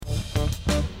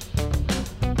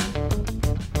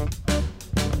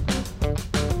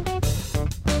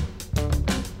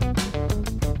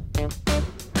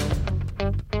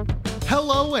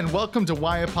Hello and welcome to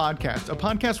Why a Podcast, a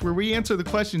podcast where we answer the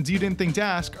questions you didn't think to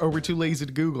ask or were too lazy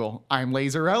to Google. I'm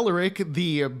Laser Ellerick,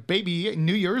 the baby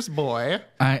New Year's boy.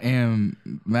 I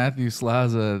am Matthew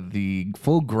Slaza, the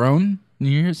full-grown New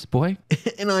Year's boy.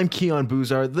 And I'm Keon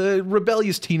Buzar, the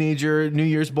rebellious teenager New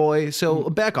Year's boy. So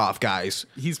back off, guys.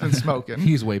 He's been smoking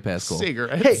He's way past cool.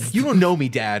 cigarettes. Hey, you don't know me,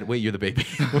 Dad. Wait, you're the baby.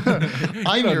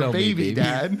 I'm don't your know me, baby, baby.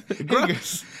 dad.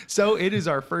 Gross. So it is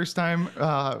our first time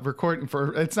recording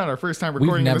it's not our first time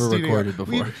recording We've in the never studio. recorded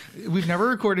before. We've never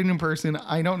recorded in person.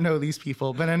 I don't know these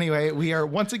people. But anyway, we are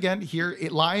once again here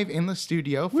live in the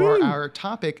studio for our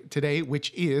topic today,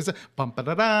 which is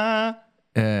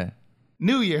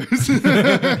New Year's. It's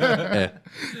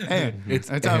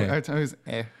always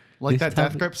like This that Death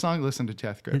topic- Grip song. Listen to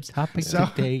Death The Grips. topic So-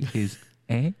 today is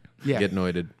Yeah. Get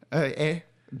noited.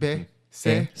 B,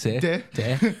 C, C, D.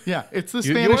 D. Yeah, it's the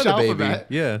You Spanish are the baby. alphabet.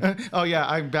 Yeah. Oh yeah,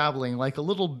 I'm babbling like a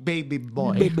little baby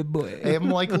boy. Baby boy. I'm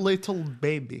like a little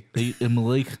baby. I am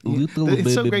like little It's baby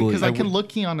so great boy. because I can look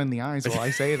Keon in the eyes while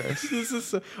I say this. This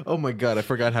is oh my god, I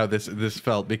forgot how this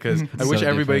felt because I wish So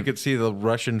everybody different. could see the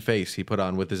Russian face he put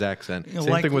on with his accent. Same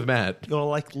like- thing with Matt. You're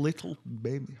like little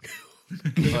baby.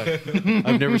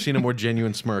 I've never seen a more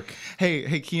genuine smirk.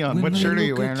 Hey Keon, When what I shirt are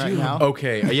you look wearing at right you. now?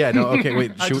 Okay, yeah, no, okay,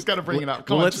 wait. I should just we- gotta bring it up.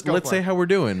 Come Well, on, just go let's for say it. how we're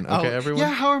doing. Okay, Oh, everyone. Yeah,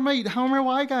 how are my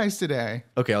Y guys today?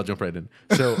 Okay, I'll jump right in.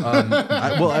 So,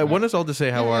 I want us all to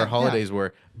say how our holidays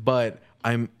were, but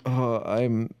I'm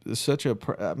such a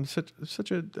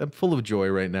I'm full of joy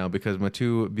right now because my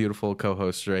two beautiful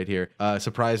co-hosts right here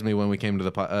surprised me when we came to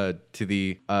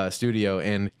the studio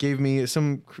and gave me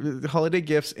some holiday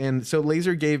gifts. And so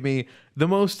Laser gave me the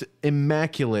most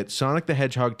immaculate Sonic the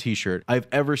Hedgehog T-shirt I've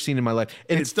ever seen in my life.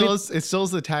 And It still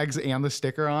has the tags and the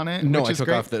sticker on it. No, which I is took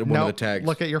great. off one of the Nope, tags.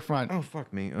 Look at your front. Oh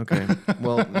fuck me. Okay.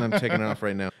 Well, I'm taking it off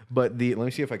right now. But let me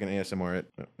see if I can ASMR it.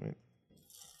 Oh, wait.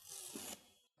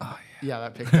 Yeah,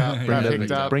 that picked up. That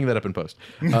picked up. Bring that up in post.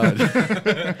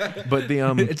 But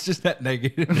the It's just that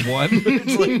negative one.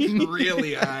 It's like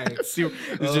really high. it's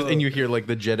just, and you hear like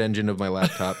the jet engine of my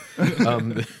laptop.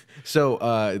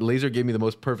 So Laser gave me the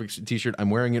most perfect T-shirt.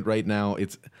 I'm wearing it right now.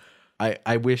 It's.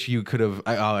 I wish you could have.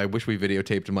 I wish we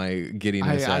videotaped my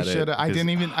giddiness I at it. should. I 'cause-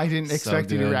 didn't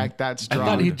expect you to good. react that I strong.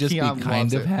 thought he'd just Keon be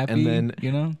kind loves of it. happy, And then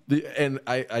you know? And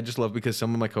I just love because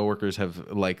some of my coworkers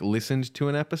have like listened to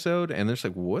an episode and they're just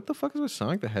like, what the fuck is with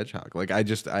Sonic the Hedgehog? Like I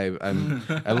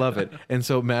love it. And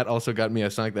so Matt also got me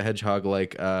a Sonic the Hedgehog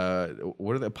like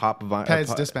what are the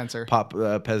Pez dispenser. Pop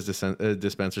Pez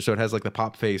dispenser. So it has like the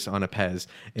pop face on a Pez,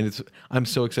 and I'm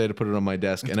so excited to put it on my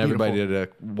desk and everybody to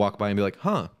walk by and be like,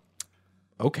 huh.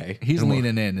 Okay. He's And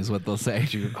leaning in, is what they'll say.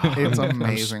 It's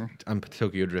amazing. I'm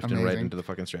Tokyo drifting right Amazing. into the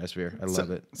fucking stratosphere. I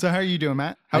love it. So how are you doing,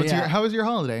 Matt? How was your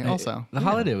holiday? Hey, Also, the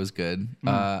holiday was good.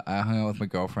 I hung out with my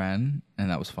girlfriend, and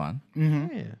that was fun.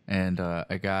 Yeah. And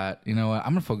I got, you know what?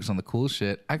 I'm gonna focus on the cool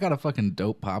shit. I got a fucking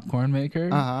dope popcorn maker.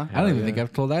 Uh-huh. I don't even think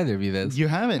I've told either of you this. You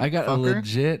haven't, I got a fucker.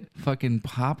 legit fucking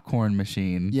popcorn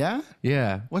machine. yeah.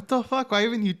 Yeah. What the fuck? Why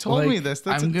haven't you told me this?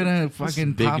 I'm gonna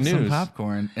fucking big pop some news.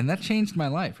 popcorn, and that changed my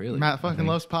life. Really, Matt fucking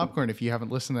loves popcorn. If you haven't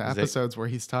listened to episodes where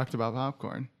he's talked about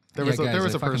popcorn, there was guys, a I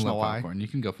fucking personal love why. popcorn. You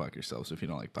can go fuck yourselves if you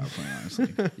don't like popcorn.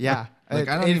 Honestly, Yeah. Like,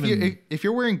 I don't if even- if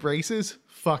you're wearing braces,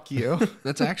 fuck you.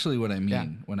 that's actually what I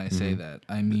mean when I say that.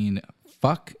 I mean,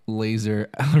 fuck Laser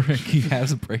Ellerick. He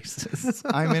has braces.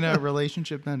 I'm in a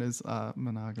relationship that is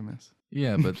monogamous.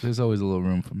 Yeah, but there's always a little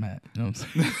room for Matt. You know what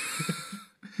I'm saying?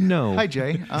 No. Hi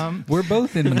Jay. We're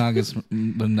both in monogamous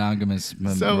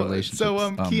relationships.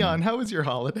 So Keon, how was your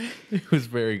holiday? It was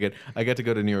very good. I got to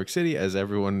go to New York City, as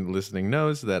everyone listening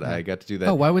knows that I got to do that.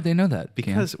 Oh, why would they know that? Cam?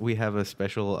 Because we have a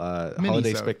special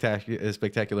holiday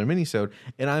spectacular mini-sode,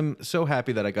 and I'm so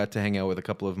happy that I got to hang out with a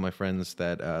couple of my friends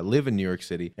that live in New York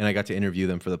City, and I got to interview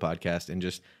them for the podcast and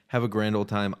just have a grand old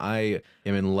time. I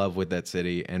am in love with that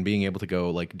city, and being able to go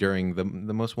like during the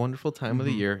most wonderful time of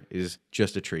the year is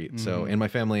just a treat. So, and my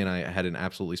family and I had an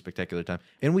absolutely spectacular time,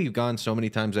 and we've gone so many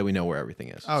times that we know where everything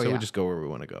is. Oh, so yeah. we just go where we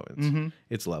want to go.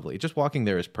 It's lovely. Just walking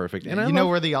there is perfect. And I You know love-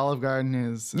 where the Olive Garden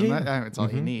is. And Yeah. it's all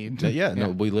you need. no,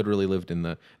 we literally lived in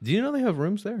the. Do you know they have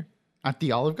rooms there? At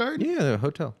the Olive Garden? Yeah, a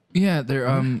hotel. yeah, they're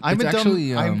I'm it's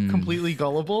actually I'm completely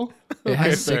gullible. it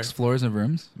has fair. 6 floors of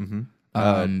rooms.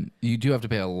 You do have to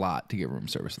pay a lot to get room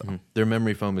service though. Their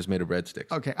memory foam is made of red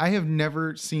sticks. Okay, I have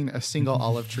never seen a single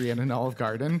olive tree in an Olive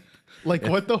Garden. Like,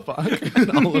 what the fuck?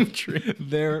 An olive tree.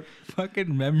 Their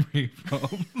fucking memory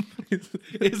foam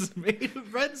is made of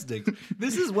breadsticks.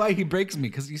 This is why he breaks me,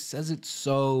 because he says it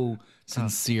so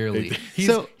sincerely.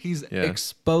 He's Yeah.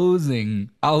 exposing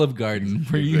Olive Garden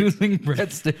for using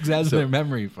breadsticks as their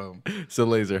memory foam. So,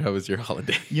 Laser, how was your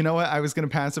holiday? You know what? I was going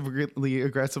to passively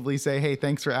aggressively say, hey,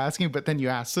 thanks for asking, but then you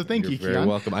asked, so thank You're you, very Keon.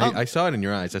 welcome. I saw it in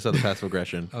your eyes. I saw the passive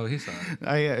aggression. Oh, he saw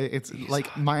it. It's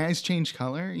like my eyes change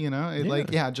color, you know?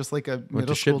 Like, just like a middle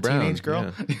to shit school brown, teenage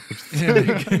girl.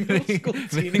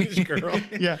 Teenage girl.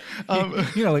 Yeah.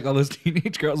 You know, like all those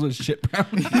teenage girls with shit brown.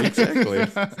 Exactly.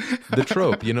 The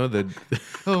trope, you know,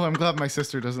 Oh, I'm glad my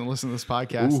sister doesn't listen to this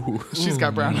podcast. Ooh. She's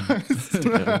got brown eyes.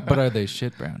 But are they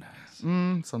shit brown?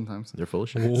 Sometimes. they're full of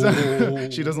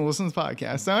shit. She doesn't listen to the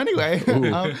podcast. So anyway,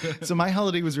 so my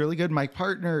holiday was really good. My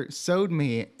partner sewed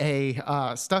me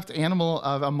a stuffed animal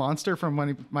of a monster from one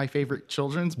of my favorite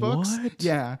children's books. What?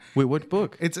 Yeah. Wait, what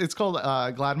book? It's called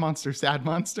Glad Monster, Sad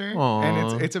Monster, Aw.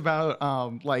 and it's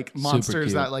about like monsters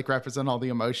cute. that like represent all the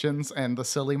emotions. And the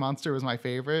silly monster was my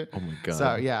favorite. Oh my God.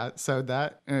 So yeah, sewed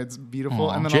that, and it's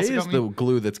beautiful. Aw. And then Jay also is got the me.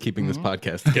 glue that's keeping this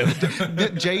podcast together.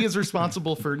 Jay is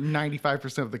responsible for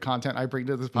 95% of the content I bring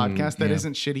to this podcast that yeah.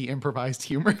 isn't shitty improvised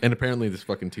humor. And apparently this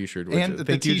fucking t-shirt. Which And is, the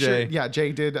thank you, t-shirt, Jay. yeah,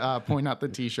 Jay did point out the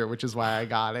t-shirt, which is why I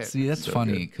got it. See, that's So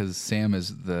funny good. because Sam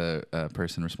is the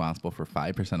person responsible for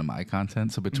 5% of my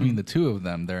content. So between the two of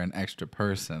them, they're an extra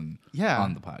person Yeah.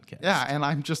 on the podcast. Yeah, and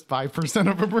I'm just 5%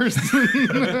 of a person.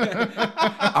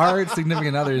 Our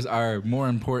significant others are more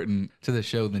important to the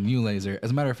show than you, Laser.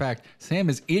 As a matter of fact, Sam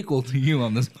is equal to you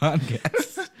on this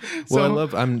podcast. Well,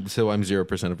 So- I'm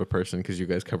 0% of a person because you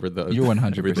guys covered the. You're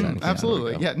 100%. everything. Yeah.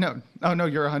 Absolutely. Yeah, no. Oh, no,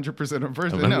 you're 100% a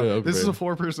person. I'm No, a- this is a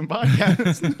 4-person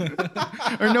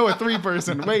podcast. Or no, a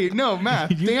 3-person. Wait, no,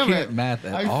 math. You Damn can't it. math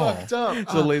at I all. fucked up.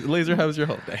 So, Laser, how was your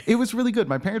holiday? It was really good.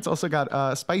 My parents also got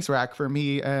a spice rack for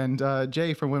me and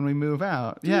Jay for when we move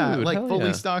out. Yeah, Dude, like hell fully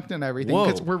yeah. stocked and everything. Whoa.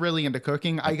 Because we're really into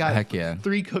cooking. I got Heck yeah.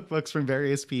 3 cookbooks from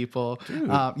various people.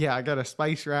 Yeah, I got a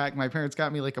spice rack. My parents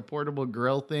got me like a portable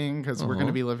grill thing because we're going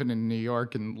to be living in New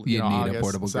York and You know, need a August.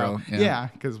 portable So, grill, yeah. Yeah,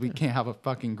 because we can't have a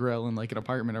fucking grill in like an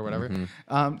apartment or whatever.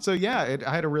 So yeah,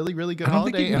 I had a really, really good I don't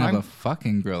holiday. think you can and have I'm a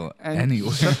fucking grill and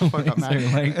anywhere. shut the fuck up, Laser,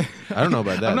 Matt. like, I don't know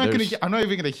about that. I'm There's- not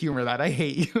even gonna humor that. I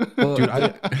hate you. well, Dude,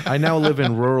 I now live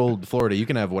in rural Florida. You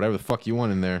can have whatever the fuck you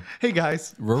want in there. Hey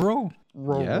guys, rural?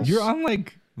 roll. Yes. You're on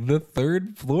like the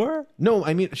 3rd floor? No,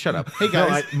 I mean, shut up. Hey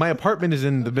guys. my apartment is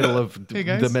in the middle of Hey,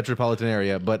 guys. the metropolitan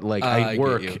area, but like I I get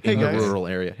work you. in Hey, the guys. rural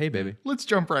area. Hey, baby. Let's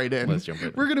jump right in. Let's jump right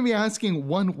in. We're going to be asking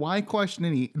one why question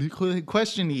each.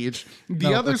 The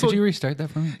No, others could will. you restart that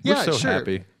for me? Yeah, so sure.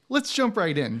 happy. Let's jump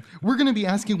right in. We're going to be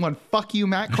asking one "fuck you,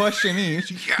 Matt" question each.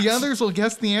 The others will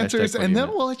guess the answers, fuck and you, then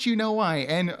Matt. we'll let you know why.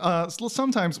 And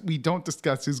sometimes we don't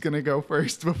discuss who's going to go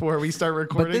first before we start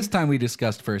recording. But this time we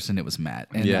discussed first, and it was Matt.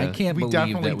 And Yeah. I can't We believe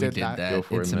definitely that we did did that. that. Go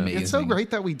for It's it, Matt. amazing. it's so great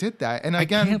that we did that. And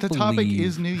again, can't the topic believe-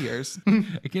 is New Year's.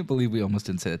 I can't believe we almost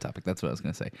didn't say the topic. That's what I was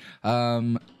going to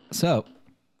say. So,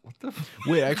 what the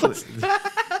Wait, actually,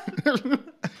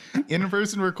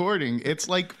 In-person recording. It's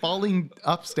like falling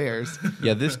upstairs.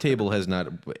 yeah, this table has not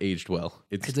aged well.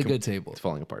 It's a good table. It's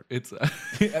falling apart. It's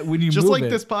when you Just move like it,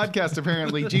 this podcast,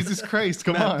 apparently. Jesus Christ,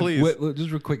 come on. please. Wait,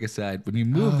 just real quick aside, when you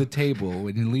move the table,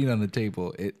 when you lean on the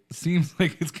table, it seems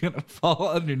like it's gonna fall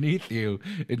underneath you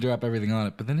and drop everything on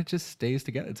it, but then it just stays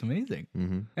together. It's amazing.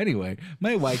 Anyway,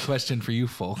 my why question for you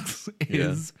folks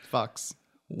is Fucks.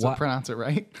 So Why- pronounce it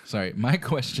right. sorry. My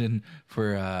question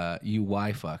for you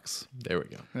why fucks There we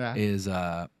go. Yeah. is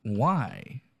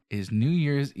why is New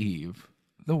Year's Eve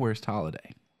the worst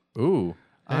holiday? Ooh.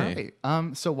 All Hey.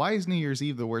 right. So why is New Year's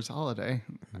Eve the worst holiday?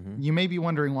 You may be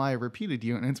wondering why I repeated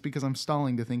you, and it's because I'm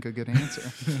stalling to think a good answer.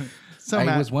 So I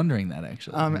Matt, was wondering that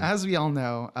actually. as we all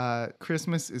know,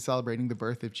 Christmas is celebrating the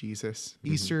birth of Jesus.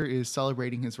 Easter is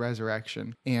celebrating his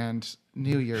resurrection, and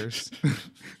New Year's.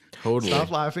 Totally. Stop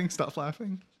laughing! Stop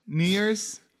laughing! New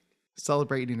Year's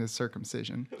celebrating his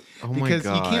circumcision Oh my because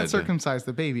you God. can't circumcise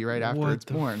the baby right after What it's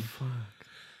the born.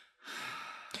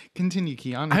 Continue,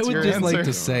 Keon. I It's would your just answer. like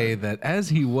to say that as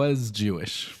he was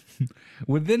Jewish,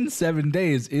 within 7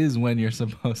 days is when you're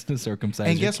supposed to circumcise.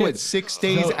 And your guess what? kid. 6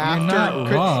 days So you're after.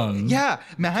 not wrong. Yeah,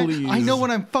 Matt. I Please. know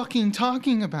what I'm fucking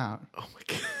talking about. Oh my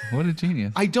God. What a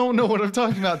genius! I don't know what I'm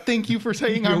talking about. Thank you for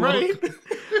saying I'm right.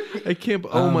 I can't.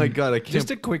 Oh my God. I can't.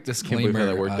 Just a quick believe disclaimer. how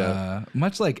that worked out.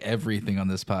 Much like everything on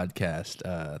this podcast,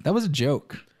 that was a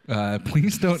joke.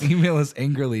 Please don't email us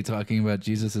angrily talking about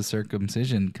Jesus'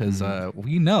 circumcision because Mm-hmm.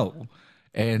 we know,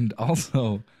 and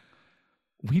also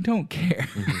we don't care.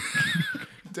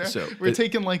 So We're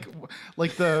taking like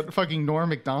the fucking Norm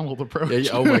Macdonald approach.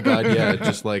 Yeah, oh my God, yeah.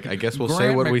 Just like, I guess we'll say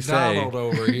Grant what we McDonald say.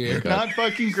 over here. Not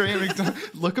fucking Grant McDonald.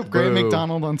 Look up Grant Boo.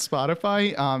 McDonald on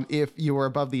Spotify if you are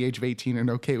above the age of 18 and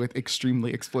okay with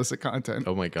extremely explicit content.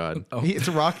 Oh my God. It's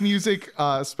rock music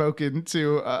spoken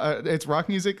to. It's rock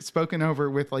music spoken over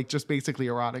with like just basically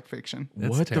erotic fiction.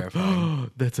 That's What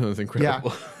terrifying. That sounds Yeah,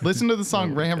 incredible. listen to the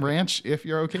song Ram Ranch if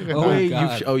you're okay with Oh, that. Wait,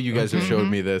 God. you guys have showed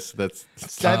me this. That's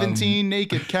 17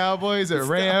 naked cowboys at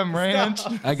Ram Ranch.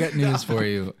 I got news for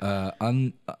you.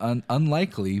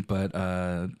 Unlikely,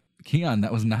 but Keon,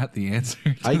 that was not the answer.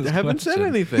 to I this haven't said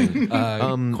question.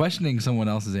 anything. Questioning someone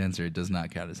else's answer does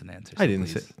not count as an answer. I so didn't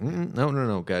please. say.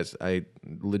 No, guys. I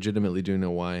legitimately do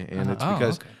know why, and it's Oh,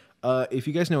 because. okay. If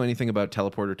you guys know anything about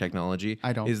teleporter technology,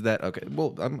 I don't. Is that okay?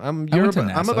 Well, I'm went to I'm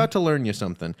NASA. about to learn you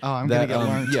something. Oh, I'm gonna get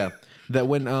learned. Yeah, that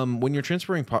when you're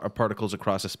transferring particles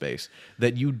across a space,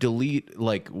 that you delete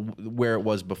like where it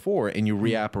was before and you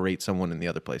reapparate someone in the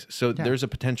other place. So there's a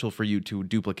potential for you to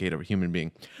duplicate a human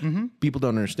being. People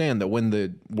don't understand that when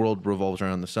the world revolves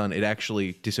around the sun, it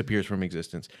actually disappears from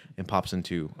existence and pops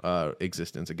into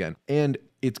existence again. And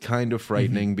it's kind of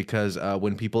frightening because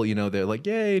when people, they're like,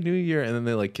 yay, New Year, and then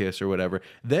they like kiss or whatever.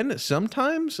 Then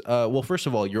sometimes, well, first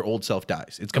of all, your old self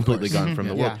dies. It's completely gone from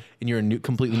the world, Yeah. and you're a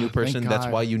completely new person. That's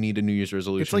God. why you need a New Year's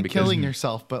resolution. It's like because, killing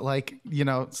yourself, but like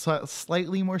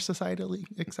slightly more societally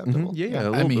acceptable. Yeah,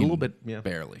 a I mean, little bit. Yeah.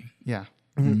 barely. Yeah.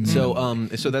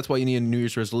 So that's why you need a New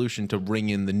Year's resolution to bring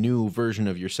in the new version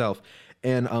of yourself.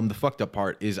 And the fucked up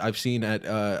part is I've seen at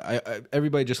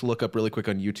everybody just look up really quick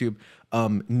on YouTube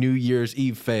New Year's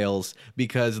Eve fails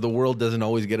because the world doesn't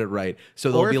always get it right.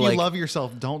 So they'll Or if be you like, love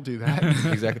yourself, don't do that.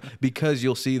 exactly, because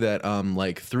you'll see that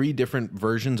like 3 different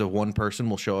versions of one person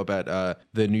will show up at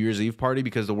the New Year's Eve party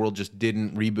because the world just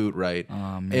didn't reboot right,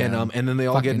 and then they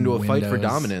all get Fucking into a fight for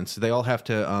Windows. dominance. They all have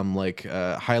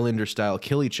to Highlander style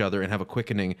kill each other and have a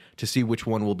quickening to see which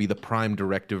one will be the prime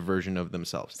directive version of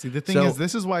themselves. See, the thing is,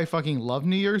 this is why I fucking love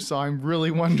New Year's, so I'm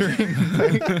really wondering.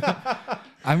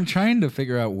 I'm trying to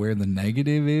figure out where the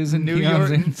negative is in New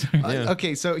Keon's York. answer.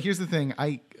 Okay, so here's the thing.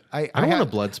 I don't want a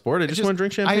blood sport. I just want to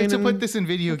drink champagne. I have to and- put this in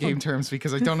video game terms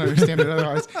because I don't understand it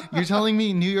otherwise. You're telling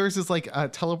me New Year's is like a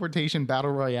teleportation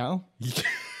battle royale?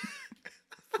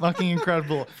 Fucking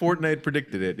incredible. Fortnite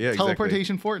predicted it. Yeah, exactly.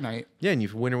 Teleportation Fortnite. Yeah, and you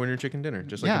winner chicken dinner,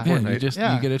 just like Yeah. in Yeah,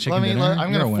 Fortnite. you get a chicken Let me, dinner. I'm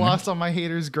you're a gonna winner. floss on my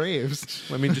haters' graves.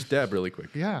 Let me just dab really quick.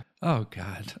 Yeah. Oh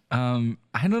God.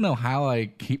 I don't know how I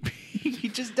keep. He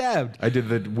just dabbed. I did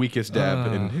the weakest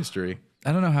dab in history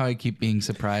I don't know how I keep being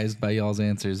surprised by y'all's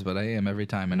answers, but I am every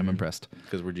time, and I'm impressed.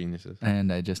 because we're geniuses.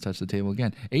 And I just touched the table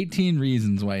again. 18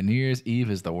 reasons why New Year's Eve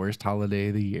is the worst holiday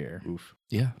of the year. Oof.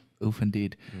 Yeah. Oof,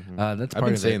 indeed. That's I've part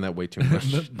been of saying it. that way too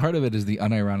much. Part of it is the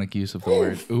unironic use of the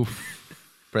word oof.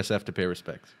 Press F to pay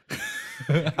respects.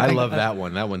 I love that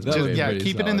one. That one's my That was favorite. Yeah, pretty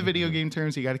keep it in the solid. video game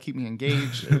terms. You got to keep me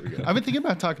engaged. I've been thinking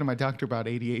about talking to my doctor about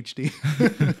ADHD.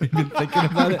 Thinking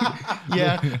about it.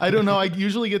 Yeah, I don't know. I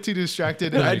usually get too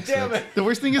distracted. God damn it. The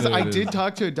worst thing is, I did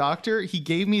talk to a doctor. He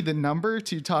gave me the number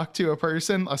to talk to a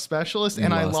person, a specialist,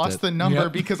 and I lost lost it. the number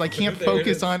Yep. because I can't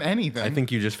focus on anything. I think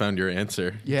you just found your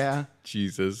answer. Yeah.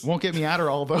 Jesus. Won't get me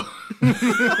Adderall, though.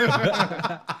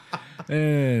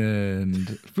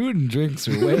 And food and drinks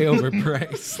are way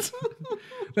overpriced.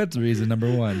 That's reason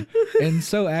number 1. And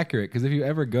so accurate, because if you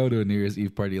ever go to a New Year's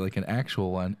Eve party, like an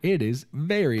actual one, it is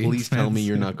very Please tell me expensive.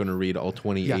 you're not going to read all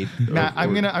 28. Yeah. Matt,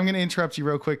 I'm gonna interrupt you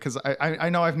real quick because I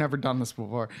know I've never done this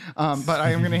before, but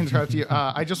I am gonna interrupt you.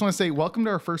 I just want to say welcome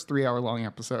to our first 3-hour long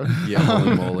episode. Yeah,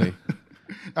 holy moly.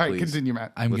 All right, Please. continue,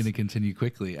 Matt. I'm going to continue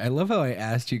quickly. I love how I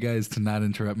asked you guys to not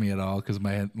interrupt me at all because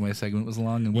my segment was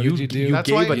long. And what did you do? You That's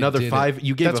gave why- another You did 5.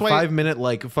 You gave That's a why- 5-minute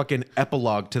like fucking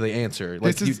epilogue to the answer,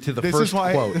 like This is- to the this is first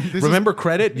why- quote. this is- Remember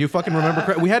credit? You fucking remember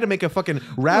credit? We had to make a fucking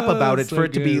rap Oh, about it so for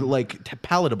it to be good. like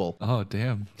palatable. Oh,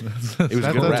 damn. It was a good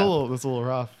That's rap. a little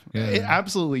rough. Yeah.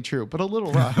 Absolutely true, but a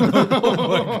little rough.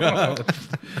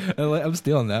 I'm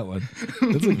stealing that one.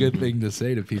 That's a good thing to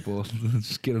say to people.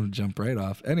 Just get them to jump right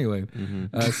off. Anyway,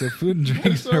 so food and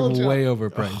drinks are Told ya. way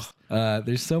overpriced.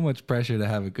 There's so much pressure to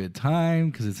have a good time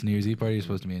because it's a New Year's Eve party. You're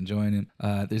supposed to be enjoying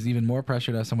it. There's even more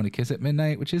pressure to have someone to kiss at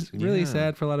midnight, which is really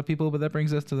sad for a lot of people. But that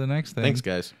brings us to the next thing. Thanks,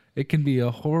 guys. It can be a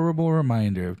horrible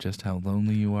reminder of just how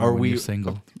lonely you are when you're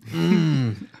single.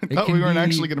 I thought we weren't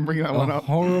actually going to bring that one A up.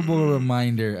 horrible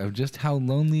reminder of just how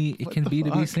lonely it can be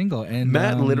to be single. And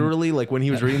Matt literally, like when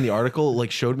he was reading the article,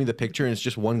 like showed me the picture, and it's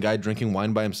just one guy drinking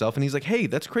wine by himself, and he's like, "Hey,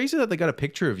 that's crazy that they got a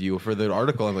picture of you for the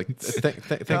article." I'm like, "Thanks,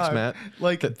 God, Matt."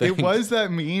 Like Thanks. was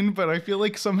that mean, but I feel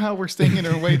like somehow we're staying in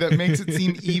a way that makes it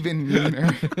seem even meaner.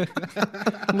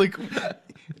 Like,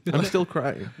 I'm still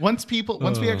crying. once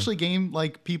we actually gain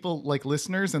like people like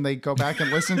listeners and they go back and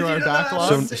listen to our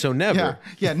backlog. So never.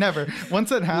 Yeah, never. Once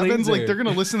that happens, Laser. like they're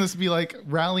gonna listen to this and be like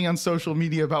rally on social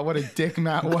media about what a dick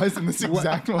Matt was in this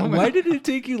exact moment. Why did it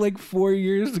take you like 4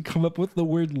 years to come up with the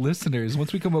word listeners?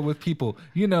 Once we come up with people,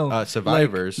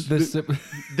 Survivors.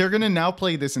 They're gonna now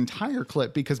play this entire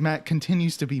clip because Matt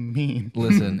continues to be mean.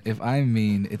 Listen, if I'm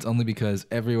mean, it's only because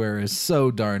everywhere is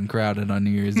so darn crowded on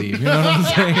New Year's Eve. You know what I'm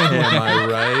saying? Am I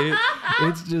right?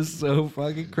 It's just so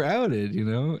fucking crowded, you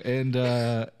know. And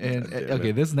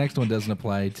okay, this next one doesn't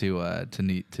apply to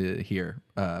here,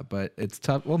 but it's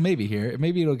tough. Well, maybe here,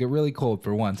 maybe it'll get really cold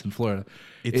for once in Florida.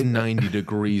 It's 90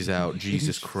 degrees out.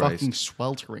 Jesus Christ. Fucking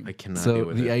sweltering. I cannot So deal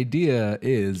with the it. idea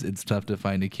is it's tough to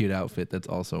find a cute outfit that's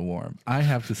also warm. I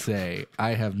have to say,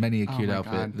 I have many a cute my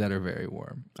outfit God. that are very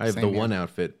warm. I have Same the here. one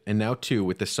outfit and now two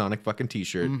with the Sonic fucking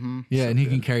t-shirt. Yeah, and he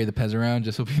can carry the Pez around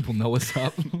just so people know what's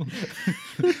up.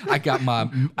 I got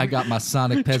my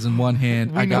Sonic Pez in one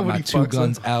hand. I know got what my he Two fucks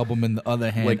Guns album in the other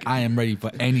hand. Like- I am ready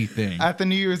for anything. At the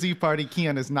New Year's Eve party,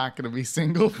 Keon is not going to be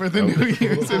single for the New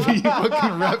Year's if he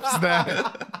fucking reps that.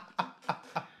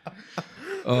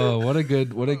 Oh, what a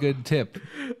good tip.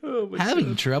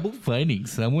 Having trouble finding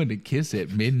someone to kiss at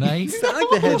midnight? Sonic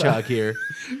the Hedgehog here.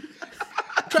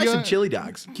 Try Yeah. some chili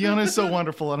dogs. Keon is so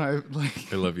wonderful, and I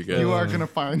love you guys. you are going to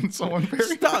find someone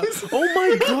very Stop. nice. Oh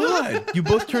my God. You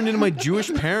both turned into my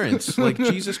Jewish parents. Like,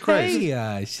 Jesus Christ.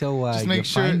 Hey, so Just make you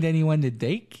sure- find anyone to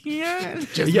date? Yeah.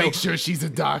 Just make sure she's a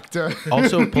doctor.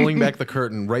 Also, pulling back the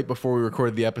curtain right before we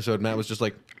recorded the episode, Matt was just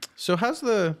like, "So how's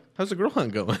the girl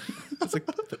hunt going?" I was like,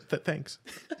 "Thanks."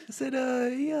 I said,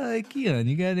 yeah, Keon,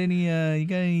 you got any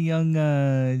young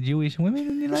Jewish women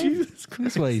in your life? Jesus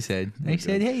That's what he said. I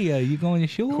said, hey, you going to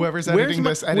shul? Whoever's editing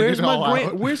this, edit it all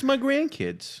out. Where's my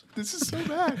grandkids? This is so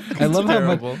bad. I love how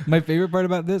terrible. my favorite part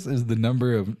about this is the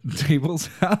number of table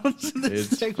sounds in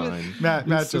this It's segment. fine. Matt,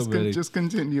 There's so many. just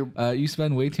continue. You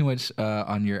spend way too much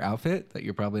on your outfit that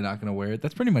you're probably not going to wear.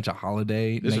 That's pretty much a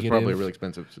holiday. This negative. is probably really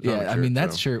expensive. Yeah, I mean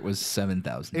that so- shirt was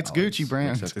 $7,000. It's Gucci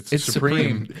brand. It's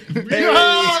Supreme.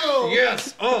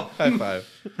 Yes. Oh, high five.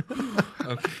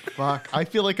 Fuck. I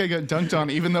feel like I got dunked on,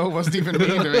 even though it wasn't even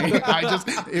mean to me.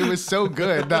 It was so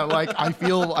good that like I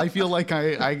feel like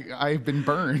I've been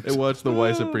burned. Hey, watch the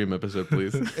Y Supreme episode,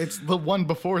 please. It's the one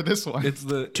before this one. It's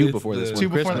the Two it's before this the- one. Two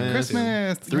before the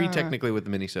Christmas. Three Yeah. technically with the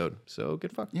mini-sode. So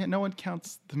good fuck. Yeah, no one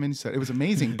counts the mini-set. It was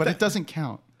amazing, but it doesn't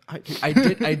count. I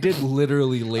did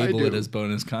literally label do. it as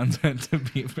bonus content to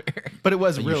be fair. But it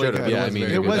was You really should've. good. Yeah, I mean,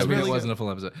 it was I mean, really it wasn't good. a full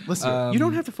episode. Listen, You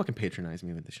don't have to fucking patronize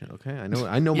me with this shit, okay? I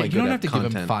know my you good don't have to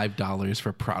content. give him $5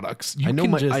 for products. You I know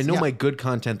can my just, my good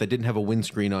content that didn't have a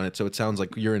windscreen on it, so it sounds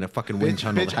like you're in a fucking wind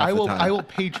tunnel bitch, half the time. I will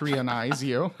Patreonize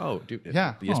you. Oh, dude.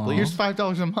 Yeah. Yes, please. Here's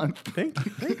 $5 a month.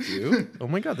 Thank you. Oh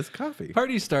my God, this coffee.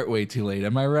 Parties start way too late.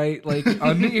 Am I right? Like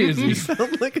on New Year's You Eve,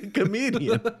 sound like a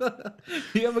comedian.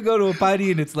 you ever go to a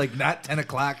party and it's like not 10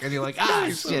 o'clock and you're like, ah,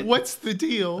 shit. What's the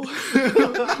deal?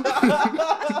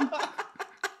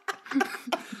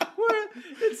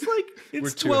 It's like We're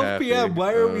it's too 12 happy. p.m.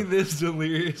 Why are we this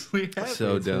deliriously happy?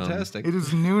 So It's dumb. fantastic. It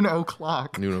is noon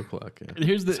o'clock. Noon o'clock. Yeah.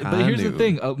 Here's the Time.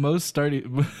 thing.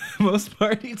 Most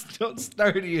parties don't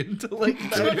start until like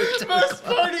 9 or 10 Most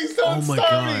parties don't Oh my start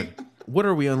God. me. What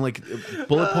are we on? Like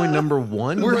bullet point number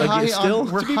one? We're like, high it's still.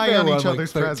 on, we're To be high fair, on we're each like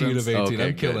other's 13 presents. of 18. Okay, I'm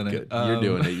good, killing good. it.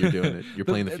 You're doing it. You're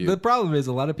playing the feud. The problem is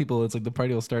a lot of people. It's like the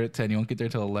party will start at 10. You won't get there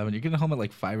till 11. You're getting home at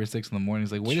like 5 or 6 in the morning.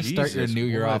 It's like way to start your Jesus, New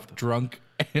Year what? off drunk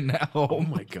and at Oh home.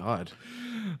 my God.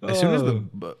 As soon as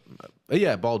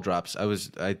the ball drops,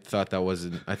 I thought that was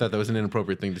an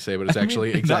inappropriate thing to say, but it's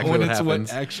actually exactly Not when what it's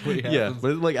happens. what actually Yeah, happens.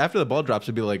 but like after the ball drops,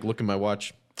 it'd be like, look at my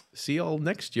watch. See y'all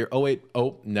next year. Oh wait,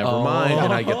 never mind,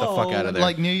 and I get the fuck out of there.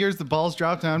 Like New Year's, the balls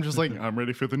drop down. I'm just like, I'm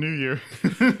ready for the new year.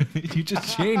 You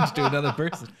just changed to another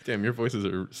person. Damn, your voices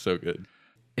are so good.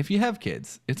 If you have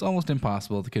kids, it's almost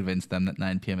impossible to convince them that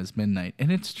 9 p.m. is midnight. And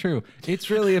it's true. It's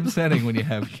really upsetting when you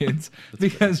have kids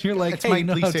because you're like, That's hey, my you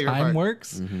know least how favorite time part.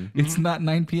 works? It's not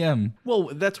 9 p.m. Well,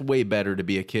 that's way better to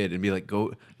be a kid and be like,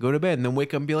 go to bed, and then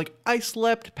wake up and be like, I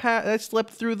slept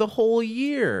through the whole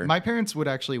year. My parents would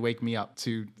actually wake me up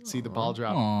to see the ball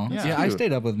drop. Aw. Yeah, I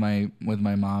stayed up with my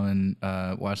mom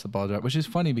and watched the ball drop, which is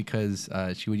funny because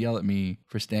she would yell at me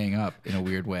for staying up in a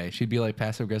weird way. She'd be like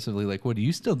passive aggressively, like, "What are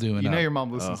you still doing?" You know up?" your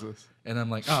mom listens listens to this. And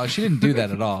I'm like, oh, she didn't do that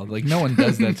at all. Like, no one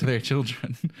does that to their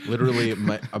children. Literally,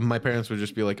 my parents would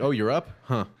just be like, "Oh, you're up,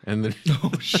 huh?" And then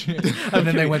Oh shit! And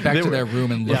then they went back to their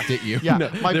room and looked at you. Yeah, No,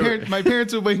 my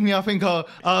parents would wake me up and go,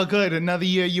 "Oh, good, another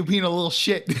year you being a little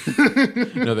shit."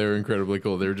 no, they were incredibly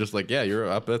cool. They were just like, "Yeah, you're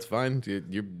up. That's fine.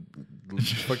 You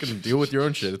fucking deal with your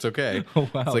own shit. It's okay." Oh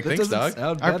wow! It's like, That thanks, doesn't dog.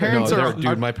 sound Our better. parents No, are-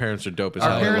 dude, my parents are dope as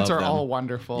hell. Our I parents love are them. all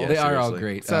wonderful. Yeah. They are all seriously.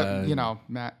 great. Except,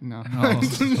 Matt, no.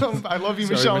 Oh. I love you,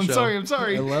 Sorry, Michelle. Michelle. I'm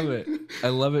sorry. I love it. I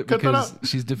love it Cut that because out.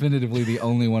 she's definitively the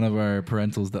only one of our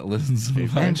parentals that listens to the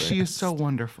And podcast. she is so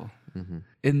wonderful.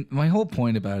 And my whole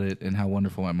point about it and how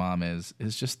wonderful my mom is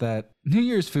just that New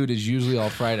Year's food is usually all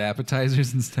fried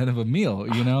appetizers instead of a meal,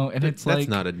 And it's That's like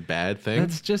not a bad thing.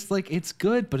 that's just like it's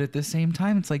good, but at the same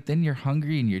time, it's like then you're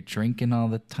hungry and you're drinking all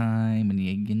the time, and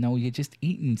you're just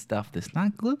eating stuff that's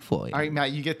not good for you. All right,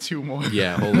 Matt, you get 2 more.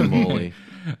 Yeah, holy moly.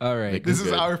 All right. This is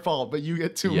Good. our fault, but you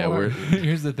get 2 Yeah, more. we're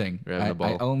Here's the thing. We're having a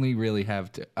ball. I only really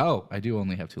have to. Oh, I do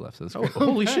only have 2 left. So that's great.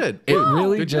 holy shit. It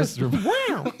really Good just.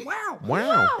 Wow.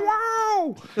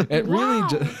 It really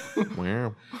just.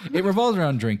 Wow. It revolves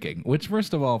around drinking, which,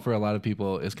 first of all, for a lot of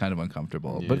people is kind of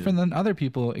uncomfortable. But for then other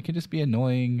people, it can just be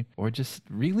annoying or just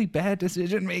really bad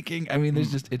decision making. I mean,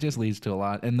 it just leads to a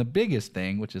lot. And the biggest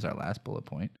thing, which is our last bullet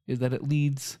point, is that it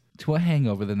leads to a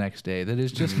hangover the next day. That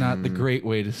is just not the great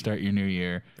way to start your new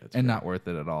year, and not worth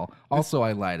it at all. Also,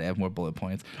 I lied. I have more bullet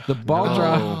points. The ball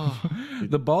drop,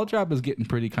 the ball drop is getting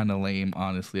pretty kind of lame,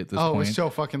 honestly. At this Oh, it point, was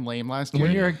so fucking lame last year.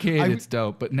 when you're a kid, I- it's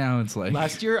dope, but now it's like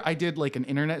Last year, I did like an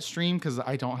internet stream because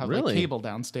I don't have Really? like cable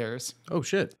downstairs. Oh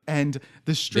shit. And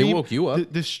the stream woke you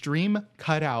up? The stream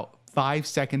cut out 5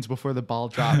 seconds before the ball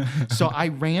dropped. So I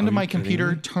ran to my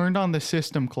computer, turned on the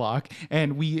system clock,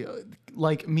 and we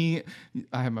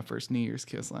I had my first New Year's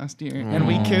kiss last year, and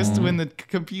we kissed when the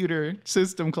computer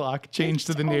system clock changed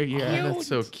to the new year. That's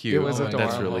so cute. It was That's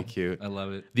adorable. really cute. I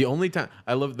love it. The only time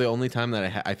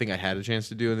that I think I had a chance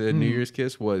to do the New Year's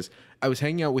kiss was I was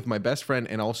hanging out with my best friend,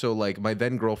 and also like my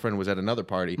then girlfriend was at another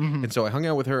party, and so I hung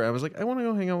out with her. I was like, I want to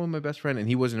go hang out with my best friend, and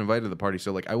he wasn't invited to the party,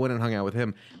 so like I went and hung out with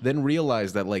him. Then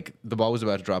realized that like the ball was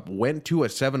about to drop. Went to a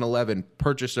 7-Eleven,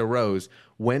 purchased a rose,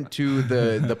 went to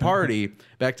the party,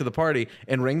 back to the party,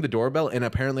 and rang the doorbell. And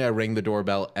apparently, I rang the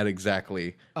doorbell at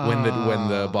exactly when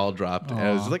the ball dropped. And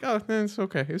I was like, oh, it's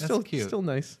okay. It's still cute. still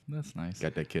nice. That's nice.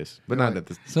 Got that kiss, but not at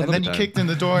the. So And then you kicked in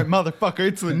the door, motherfucker,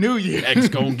 it's the new year. X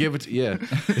gonna give it to yeah.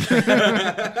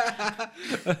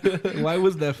 Why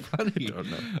was that funny? don't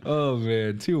know. Oh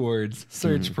man, 2 words.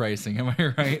 Surge pricing. Am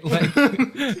I right? Like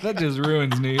that just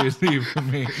ruins New Year's Eve for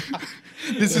me.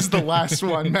 This is the last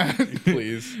one, man.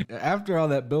 Please. After all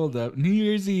that build up, New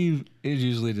Year's Eve is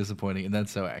usually disappointing, and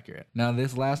that's so accurate. Now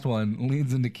this last one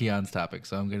leads into Keon's topic,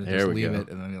 so I'm gonna just There we leave go. it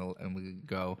and then we'll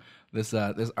go. This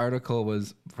article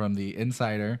was from the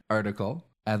Insider article,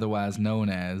 otherwise known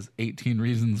as 18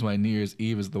 Reasons Why New Year's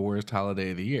Eve is the Worst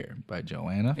Holiday of the Year by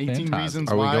Joanna 18 Fantozzi. Reasons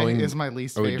Are we Why going- is my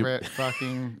least are we do- favorite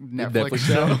fucking Netflix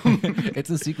Netflix show. It's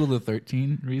a sequel to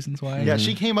 13 Reasons Why. Yeah,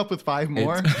 she came up with 5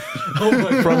 more.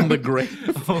 From the grave.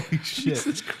 Holy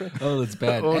shit. Oh, that's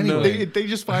bad. Oh, no. Anyway, They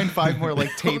just find 5 more like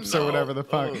tapes or whatever the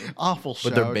fuck. Awful show.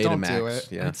 But they're Don't do Betamax.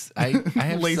 it. Yeah. I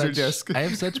have Laserdisc. I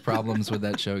have such problems with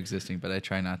that show existing, but I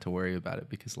try not to worry about it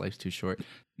because life's too short.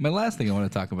 My last thing I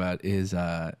want to talk about is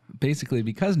basically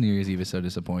because New Year's Eve is so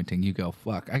disappointing, you go,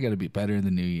 fuck, I got to be better in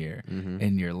the new year.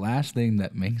 And your last thing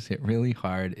that makes it really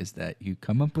hard is that you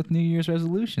come up with New Year's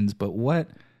resolutions. But what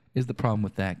is the problem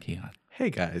with that, Keon? Hey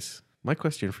guys, my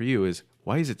question for you is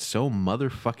why is it so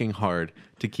motherfucking hard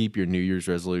to keep your New Year's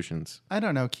resolutions? I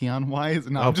don't know, Keon. Why is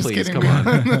it? No, Oh, I'm just please, kidding. come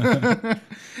on.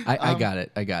 I got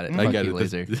it. I got it. I Fuck got you, it.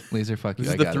 Laser. Laser, fuck you.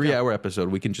 This I is the got it. 3-hour episode.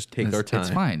 We can just take our time. It's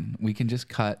fine. We can just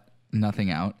cut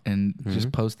nothing out and Mm-hmm.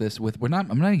 just post this with. I'm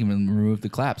not even gonna remove the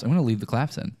claps. I'm gonna leave the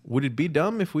claps in. Would it be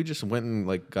dumb if we just went and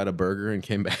like got a burger and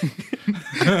came back?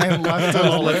 And left it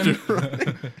all in.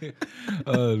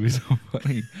 Oh, it'd be so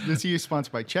funny. This year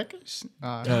sponsored by Checkers.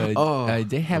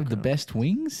 They have the best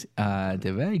wings. They're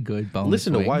very good. Boneless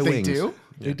Listen to wings. Why They Wings. do?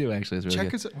 They do actually. It's really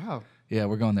good. Checkers. Wow. Yeah,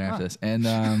 we're going there after this. And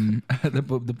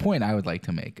the point I would like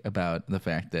to make about the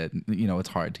fact that it's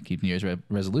hard to keep New Year's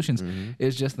resolutions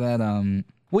is just that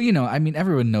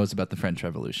everyone knows about the French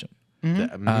Revolution.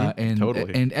 And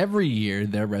Totally. and every year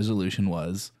their resolution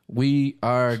was we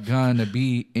are gonna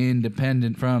be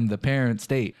independent from the parent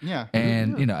state. Yeah.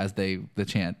 And as the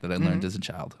chant that I learned as a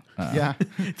child. Yeah.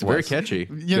 It's very catchy.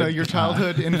 Your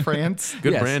childhood in France.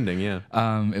 Good Yes. branding, yeah.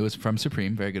 It was from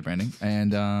Supreme, very good branding,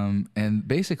 and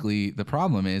basically the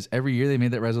problem is every year they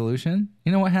made that resolution.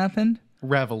 You know what happened?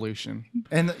 Revolution.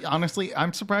 And honestly,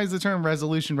 I'm surprised the term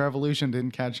revolution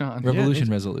didn't catch on.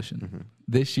 Resolution.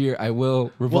 This year I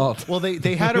will revolt. Well,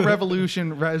 they had a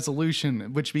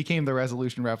resolution, which became the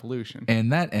revolution.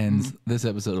 And that ends this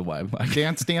episode of Why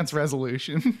Podcast. Dance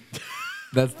resolution.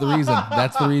 That's the reason.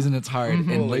 That's the reason it's hard.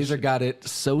 And Laser got it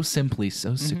so simply,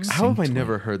 so succinctly. How have I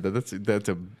never heard that? That's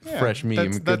a fresh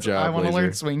meme. Good job, I want to Laser.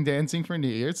 learn swing dancing for New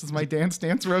Year's. It's my dance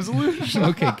resolution.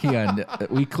 Okay, Keon,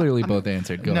 we clearly both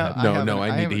answered. Go ahead.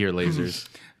 I need to hear Lasers.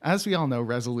 As we all know,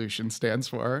 resolution stands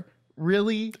for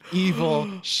really evil,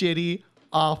 shitty,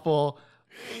 awful,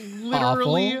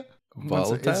 literally. Awful?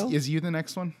 Volatile? Is you the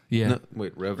next one? Yeah. No,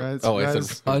 wait, Rev. I said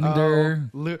said Under.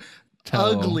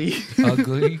 ugly,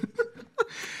 Ugly.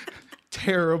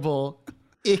 terrible,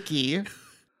 icky,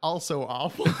 also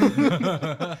awful,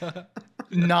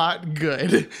 not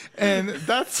good, and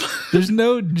that's There's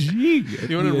no G.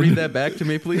 You want to read that back to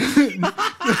me, please?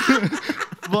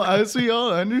 well, as we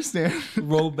all understand.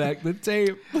 Roll back the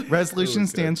tape. Resolution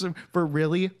stands for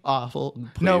really awful.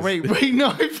 No, wait, no,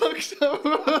 I fucked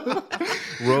up.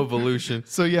 Revolution.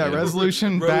 So yeah,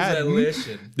 resolution bad.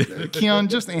 Resolution. Keon,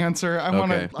 just answer. I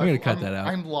want to. Okay. I'm gonna cut that out.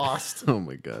 I'm lost. Oh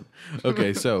my god.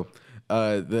 Okay, so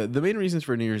the main reasons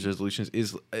for New Year's resolutions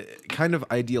is kind of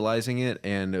idealizing it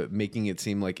and making it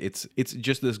seem like it's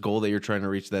just this goal that you're trying to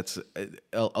reach that's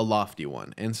a lofty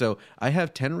one. And so I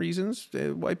have 10 reasons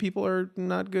why people are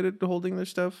not good at holding their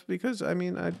stuff because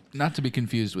Not to be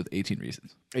confused with 18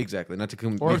 reasons. exactly not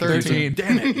to Or 13.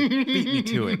 Damn it, you beat me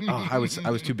to it. Oh, I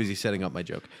was too busy setting up my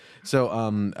joke. So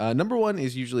number one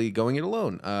is usually going it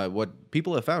alone. What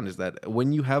people have found is that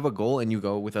when you have a goal and you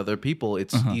go with other people,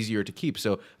 it's easier to keep.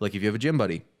 So like if you have a gym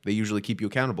buddy, they usually keep you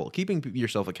accountable. Keeping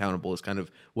yourself accountable is kind of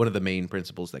one of the main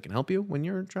principles that can help you when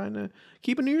you're trying to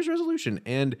keep a New Year's resolution.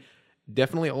 And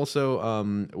definitely also,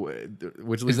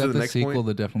 which leads Is that to the the next sequel, point.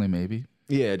 The Definitely Maybe?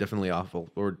 Yeah, definitely awful.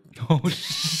 Or Oh,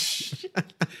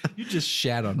 you just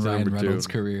shat on Ryan number two. Reynolds'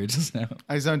 career just now.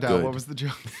 I zoned out. Good. What was the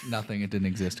joke? Nothing. It didn't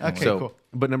exist. Okay. so, cool.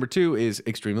 but number two is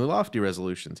extremely lofty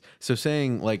resolutions. So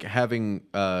saying like having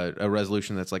a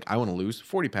resolution that's like, I want to lose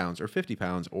 40 pounds or 50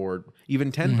 pounds or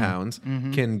even 10 pounds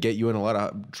can get you in a lot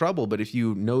of trouble. But if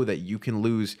you know that you can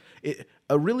lose it,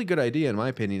 a really good idea, in my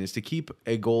opinion, is to keep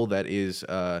a goal that is,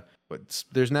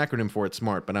 there's an acronym for it,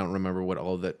 SMART, but I don't remember what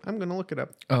all of that. I'm going to look it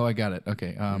up. Oh, I got it.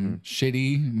 Okay.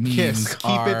 Shitty memes Kiss. Keep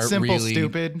are it simple, really...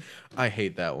 stupid. I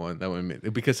hate that one. That one,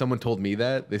 because someone told me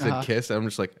that. They said kiss. And I'm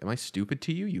just like, am I stupid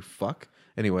to you, you fuck?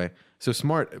 Anyway, so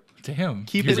SMART. Damn.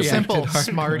 Keep you it reacted simple, hard.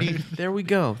 smarty. There we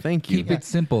go. Thank you. Keep it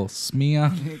simple,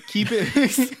 Smia. Keep it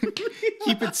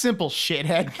keep it simple,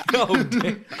 shithead.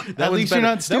 That At one's least you're better.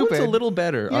 not That stupid. one's a little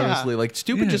better, Yeah. honestly. Like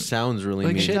stupid just sounds really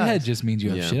Like mean. shithead just means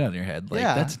you have Yeah. shit on your head. Like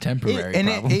that's a temporary and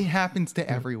problem. it happens to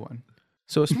everyone.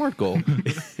 So a SMART goal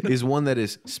is one that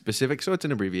is specific. So it's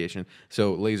an abbreviation.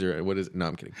 So laser, what is it? No,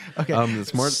 I'm kidding. Okay. The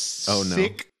SMART. Oh no.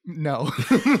 Sick. No.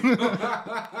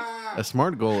 A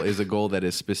SMART goal is a goal that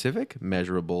is specific,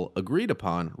 measurable, agreed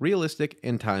upon, realistic,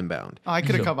 and time bound. I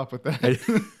could have come up with that.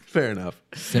 Fair enough.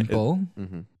 Simple.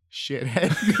 Shithead.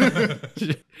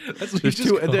 That's what There's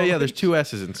two. There's two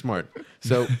S's in SMART.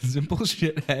 So Simple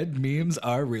shithead memes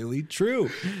are really true.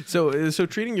 So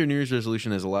treating your New Year's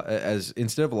resolution as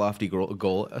instead of a lofty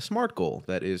goal, a SMART goal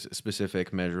that is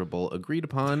specific, measurable, agreed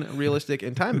upon, realistic,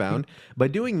 and time bound. By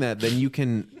doing that, then you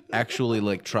can actually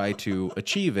like try to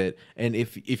achieve it. And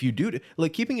if you do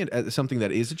like keeping it as something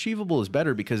that is achievable is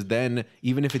better because then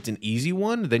even if it's an easy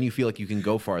one, then you feel like you can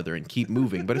go farther and keep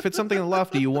moving. But if it's something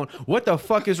lofty, you won't. What the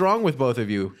fuck is wrong with both of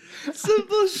you?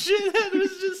 Simple shithead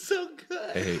was just so good.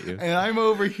 I hate you. And I'm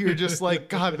over here just like,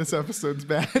 God, this episode's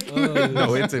bad.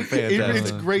 No, it's a fantastic.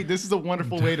 It's great. This is a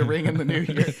wonderful way to ring in the new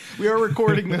year. We are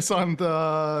recording this on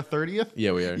the 30th.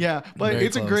 Yeah, we are. Yeah, but Very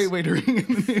it's close. a great way to ring in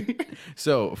the new year.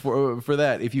 So for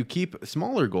that, if you keep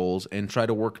smaller goals and try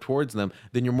to work towards them,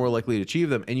 then you're more likely to achieve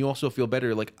them, and you also feel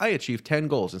better. Like I achieved 10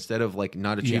 goals instead of like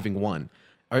not achieving one.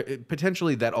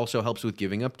 Potentially, that also helps with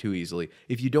giving up too easily.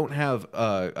 If you don't have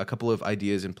a couple of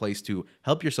ideas in place to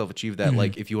help yourself achieve that,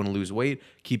 like if you want to lose weight,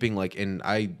 keeping like, and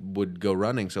I would go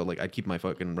running, so like I'd keep my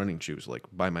fucking running shoes like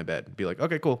by my bed, be like,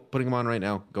 okay, cool, putting them on right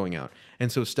now, going out.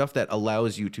 And so stuff that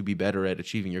allows you to be better at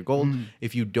achieving your goal.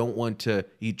 If you don't want to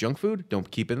eat junk food, don't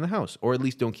keep it in the house, or at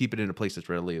least don't keep it in a place that's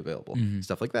readily available.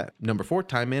 Stuff like that. Number 4,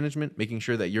 time management, making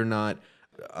sure that you're not.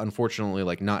 Unfortunately,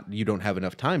 like you don't have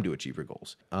enough time to achieve your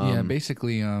goals. Yeah,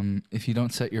 basically, if you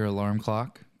don't set your alarm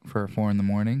clock for 4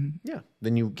 a.m, Yeah,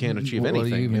 then you can't achieve what are you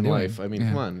anything even in doing? life. I mean, Yeah.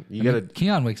 come on, you gotta.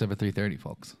 Keon wakes up at 3:30,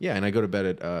 folks. Yeah, and I go to bed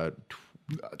at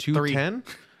 2:10.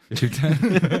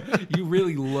 210. You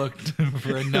really looked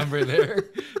for a number there.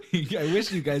 I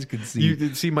wish you guys could see. You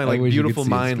did see my I like wish you could beautiful see his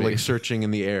mind like face. searching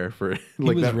in the air for He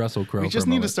like was that. Russell Crowe. We for just a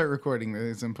need to moment. start recording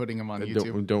these and putting them on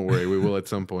YouTube. Don't worry, we will at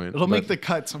some point. It'll make But- the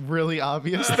cuts really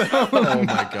obvious though. Oh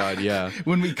my god, yeah.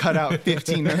 When we cut out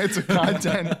 15 minutes of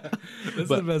content. That's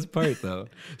the best part, though.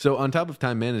 So on top of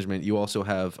time management, you also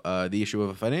have the issue of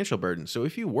a financial burden. So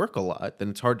if you work a lot, then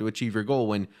it's hard to achieve your goal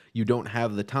when you don't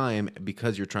have the time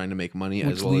because you're trying to make money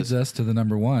Which as well leads as us to the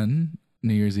number one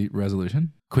New Year's Eve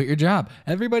resolution: quit your job.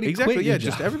 Everybody, exactly. Quit Yeah, your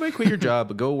just job. everybody quit your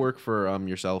job, go work for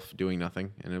yourself doing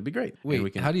nothing, and it'll be great. And we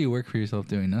Wait, can, how do you work for yourself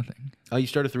doing nothing? you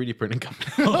start a 3D printing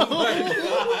company.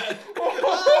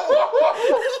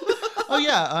 Oh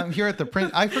yeah, I'm here at the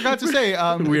print. I forgot to say,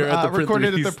 We are at the Print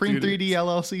recorded 3D at the Print studios. 3D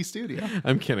LLC studio.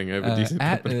 I'm kidding. I have a decent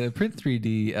At company. Print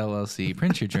 3D LLC,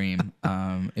 print your dream.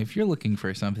 If you're looking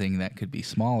for something that could be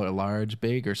small or large,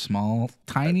 big or small,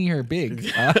 tiny or big,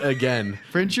 Again,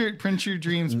 Print your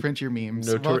dreams, print your memes.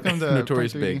 Welcome to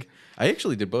Notorious Print 3D. Big. I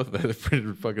actually did both of that. I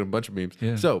printed fucking a bunch of memes.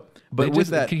 Yeah. So, They but with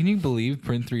just, that, can you believe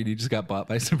Print 3D just got bought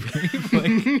by Supreme?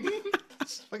 Like,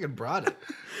 Just fucking brought it.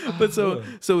 but so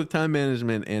with time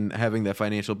management and having that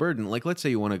financial burden, like let's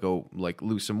say you want to go like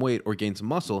lose some weight or gain some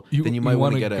muscle, then you might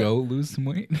want to get go lose some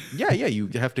weight. yeah, you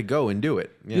have to go and do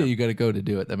it. Yeah, you got to go to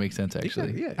do it. That makes sense,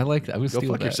 actually. yeah. I like that. I would Go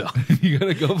steal fuck that. yourself. You got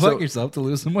to go So- fuck yourself to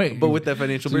lose some weight. But with that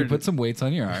financial so you burden, put some weights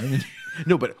on your arm. And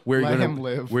no, but where are you Let gonna him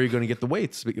live. where are you gonna get the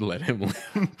weights? Let him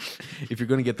live. If you're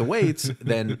gonna get the weights,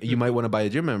 then you might want to buy a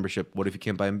gym membership. What if you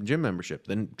can't buy a gym membership?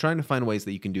 Then trying to find ways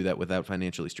that you can do that without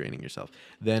financially straining yourself.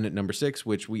 Then at number 6,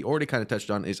 which we already kind of touched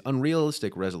on, is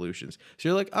unrealistic resolutions. So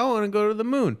you're like, I want to go to the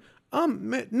moon.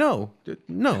 No,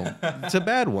 it's a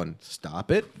bad one. Stop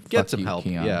it. Get Fuck some you, help.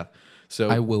 Keon. Yeah. So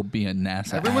I will be a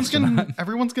NASA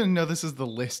Everyone's gonna know this is the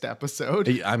list episode.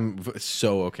 I'm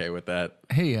so okay with that.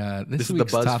 Hey, this is the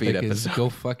week's BuzzFeed topic is episode. go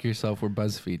fuck yourself. We're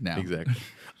BuzzFeed now. Exactly.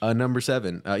 Number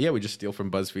 7. We just steal from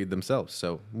BuzzFeed themselves.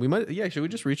 So we might, should we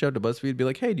just reach out to BuzzFeed and be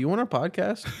like, hey, do you want our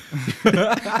podcast?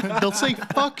 They'll say,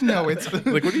 "Fuck no!" It's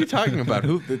Like, what are you talking about?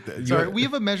 sorry. We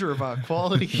have a measure of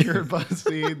quality here at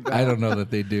BuzzFeed. I don't know that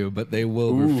they do, but they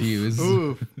will refuse.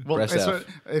 Ooh, well, Press it's F.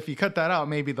 if you cut that out,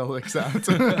 maybe they'll accept.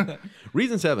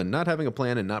 Reason 7, not having a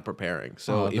plan and not preparing.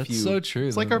 So Oh, if that's you, so true.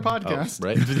 It's like our podcast.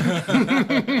 right?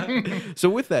 So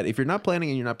with that, if you're not planning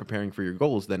and you're not preparing for your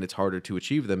goals, then it's harder to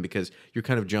achieve them because you're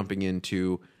kind of jumping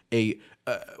into a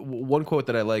one quote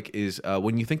that I like is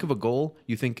when you think of a goal,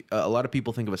 you think a lot of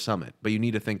people think of a summit, but you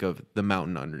need to think of the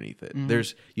mountain underneath it.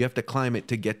 You have to climb it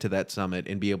to get to that summit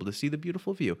and be able to see the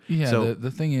beautiful view. Yeah, So,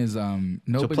 the thing is,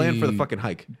 nobody so plan for the fucking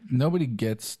hike. Nobody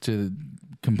gets to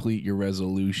complete your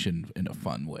resolution in a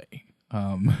fun way.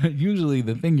 Usually,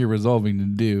 the thing you're resolving to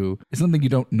do is something you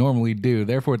don't normally do.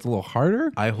 Therefore, it's a little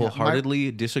harder. I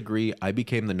wholeheartedly disagree. I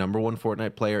became the number 1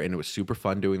 Fortnite player, and it was super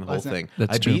fun doing the whole thing.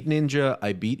 That's I true. beat Ninja.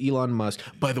 I beat Elon Musk.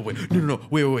 By the way, no,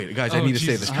 wait, guys, I need to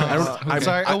say Jesus this. I don't. I'm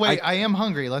sorry. I am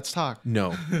hungry. Let's talk.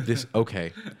 No, this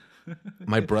okay.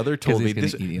 My brother told me he's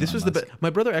this. gonna eat This Elon was the Musk. best. My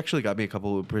brother actually got me a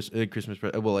couple of Christmas,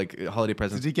 holiday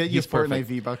presents. Did he get you a He's Fortnite perfect.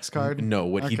 V-Bucks card? No,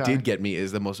 what he Okay. did get me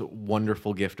is the most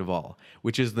wonderful gift of all,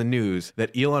 which is the news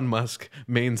that Elon Musk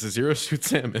mains Zero Suit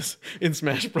Samus in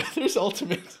Smash Brothers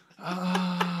Ultimate.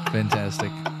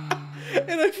 Fantastic.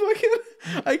 And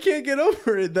I can't get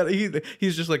over it that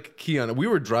he's just like, Keon, we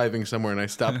were driving somewhere and I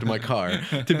stopped my car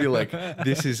to be like,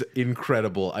 this is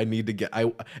incredible. I need to get,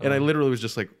 I literally was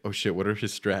just like, oh shit, what are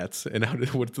his strats? And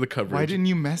what's the coverage? Why didn't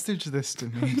you message this to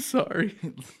me? Sorry,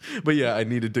 but yeah, I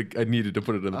needed to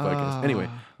put it on the podcast. Anyway,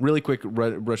 really quick,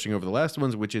 rushing over the last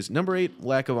ones, which is number 8,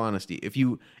 lack of honesty. If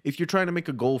you're trying to make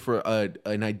a goal for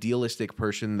an idealistic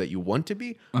person that you want to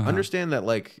be, understand that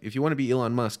like if you want to be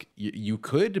Elon Musk, you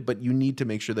could, but you need to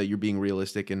make sure that you're being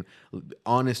realistic and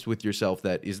honest with yourself.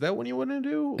 That is that what you want to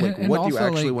do? Like, And what do you also,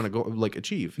 actually like, want to go like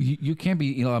achieve? You can't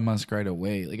be Elon Musk right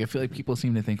away. Like I feel like people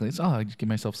seem to think like, I just give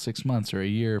myself 6 months or a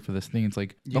year for this thing. It's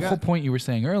like the whole point you were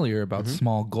saying earlier about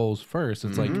small goals first.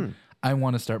 It's like I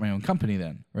want to start my own company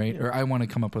then, right? Or I want to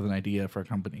come up with an idea for a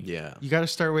company. Yeah. You got to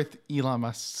start with Elon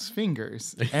Musk's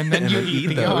fingers, and then you eat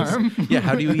the those. arm. Yeah.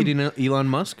 How do you eat Elon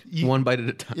Musk? One bite at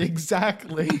a time.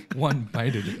 Exactly. One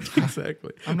bite at it.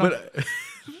 Exactly. But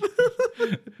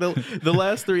the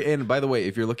last 3, and by the way,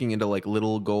 if you're looking into like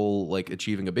little goal, like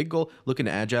achieving a big goal, look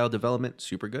into agile development,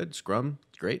 super good. Scrum,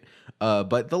 great.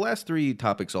 But the last 3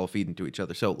 topics all feed into each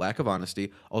other. So lack of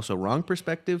honesty, also wrong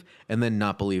perspective, and then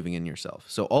not believing in yourself.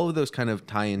 So all of those kind of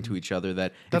tie into each other.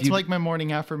 That's like my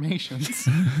morning affirmations.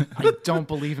 I don't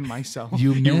believe in myself.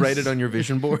 you write it on your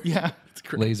vision board. Yeah.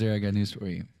 Laser, I got news for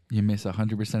you. You miss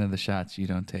 100% of the shots you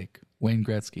don't take. Wayne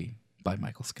Gretzky, by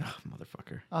Michael Scott.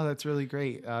 Motherfucker. Oh, that's really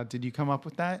great. Did you come up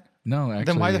with that? No, actually.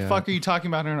 Then why the fuck are you talking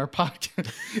about it on our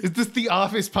podcast? Is this the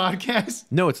Office podcast?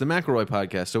 No, it's the McElroy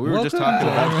podcast. So we were just talking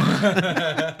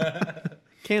about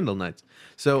candle nights.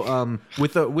 So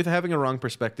with having a wrong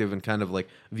perspective and kind of like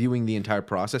viewing the entire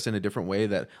process in a different way,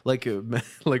 that like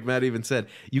Matt even said,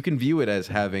 you can view it as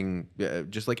having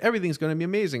just like everything's going to be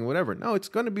amazing, whatever. No, it's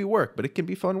going to be work, but it can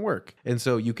be fun work, and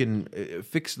so you can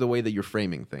fix the way that you're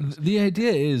framing things. The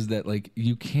idea is that like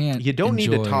you don't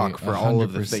need to talk for all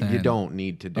of the things. You don't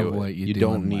need to do it. You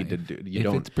don't need to do. You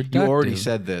don't. You already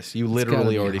said this. You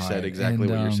literally already said exactly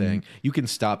what you're saying. You can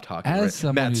stop talking. As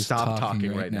Right. Matt, who's stop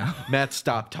talking right now. Matt,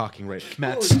 stop talking right.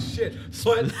 Matt, Holy shit!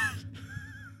 What?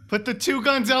 Put the Two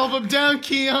Guns album down,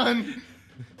 Keon.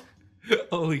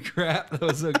 Holy crap! That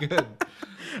was so good.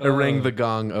 I rang the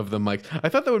gong of the mic. I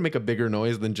thought that would make a bigger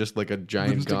noise than just like a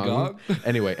giant Just a gong. gong?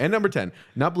 Anyway, and number 10,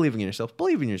 not believing in yourself.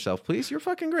 Believe in yourself, please. You're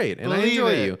fucking great. And I Believe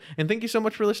enjoy it. you. And thank you so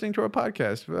much for listening to our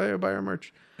podcast. Buy our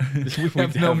merch. We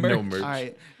have no merch. All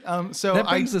right. So That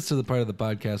brings us to the part of the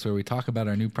podcast where we talk about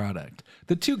our new product,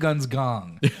 the Two Guns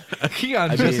Gong.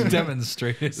 Keon just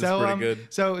demonstrated. So, pretty good.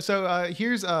 So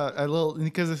here's a little,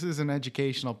 because this is an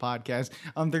educational podcast.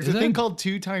 There's Is a thing it? called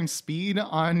 2 times speed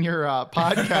on your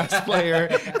podcast player,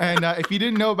 and if you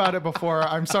didn't know about it before,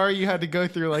 I'm sorry you had to go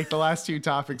through like the last 2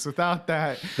 topics without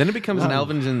that. Then it becomes an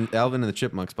Alvin and the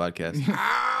Chipmunks podcast.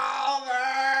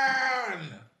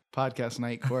 Podcast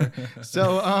Nightcore.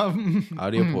 So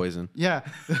Audio poison. yeah,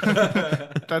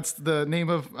 that's the name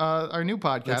of our new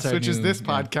podcast, That's our which is new- this yeah.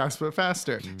 podcast but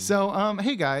faster. So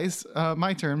hey guys,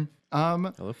 my turn.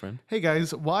 Hello, friend. Hey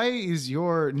guys, why is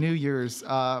your New Year's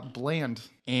bland?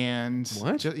 And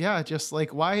What? just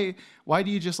like why do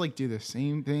you just like do the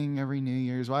same thing every New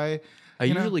Year's? Why? I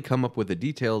usually come up with a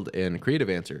detailed and creative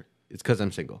answer. It's because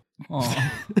I'm single.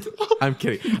 Aw. I'm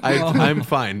kidding. I'm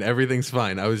fine. Everything's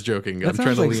fine. I was joking. That I'm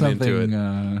trying sounds to like lean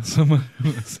into it. someone who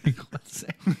is single would say.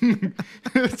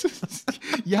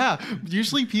 Yeah,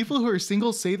 usually people who are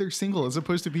single say they're single as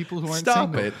opposed to people who aren't Stop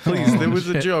single. it, please. Oh, There was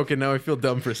a shit. joke, and now I feel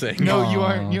dumb for saying it. No, you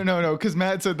aren't. No, because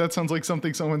Matt said that sounds like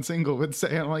something someone single would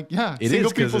say. I'm like, yeah, It single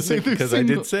is people say they're because I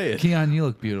single. did say it. Keon, you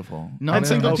look beautiful.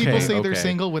 Non-single Okay, people say they're okay.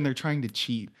 single when they're trying to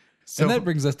cheat. So And that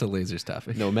brings us to laser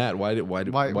topic. No, Matt. Why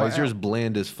is yours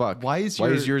bland as fuck? Why is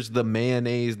yours the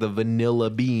mayonnaise, the vanilla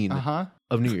bean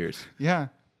of New Year's? yeah,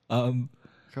 Um,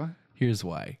 go on. here's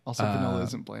why. Also, vanilla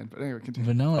isn't bland, but anyway, continue.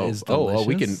 Vanilla is delicious.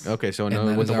 We can. Okay, so And no,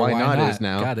 that what is the our why not is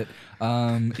now. Got it.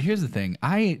 Here's the thing.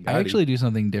 I actually do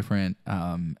something different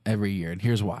every year, and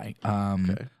here's why.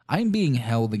 I'm being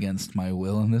held against my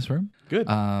will in this room. Good.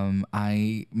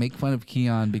 I make fun of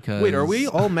Keon because Wait, are we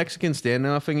all Mexicans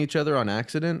standoffing each other on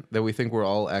accident? That we think we're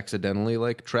all accidentally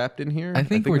like trapped in here? I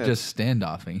think we're that's- just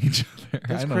standoffing each other.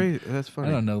 That's I don't- crazy. That's funny.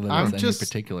 I don't know that I'm it's any just-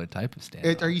 particular type of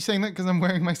standoff. Are you saying that because I'm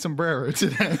wearing my sombrero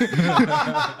today?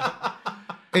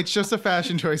 It's just a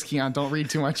fashion choice, Keon. Don't read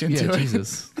too much into Yeah, it.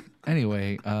 Jesus.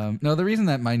 Anyway, no, the reason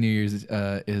that my New Year's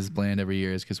is bland every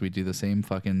year is because we do the same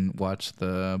fucking watch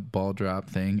the ball drop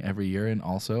thing every year, and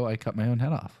also I cut my own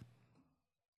head off.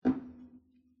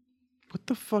 What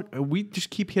the fuck? We just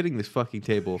keep hitting this fucking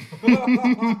table.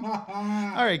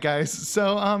 All right, guys.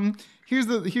 So here's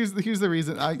the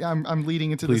reason I'm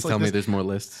leading into Please this. tell me there's more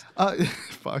lists.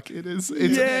 Fuck, it is. Yay!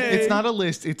 It's not a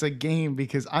list. It's a game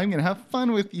because I'm gonna have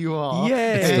fun with you all.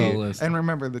 Yay! Still a And, list. and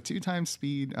remember the 2 times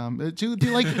speed. Do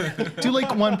like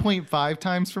 1.5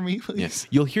 times for me, please. Yes,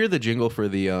 you'll hear the jingle for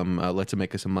the "Let's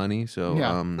Make Us Some Money." So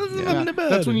Yeah. yeah. Yeah,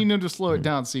 that's when you know to slow it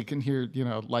down so you can hear,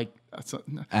 like.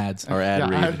 Ads. Our ad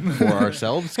Yeah, read for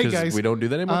ourselves Hey, because guys. we don't do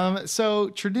that anymore. So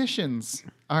traditions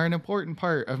are an important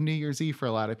part of New Year's Eve for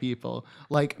a lot of people.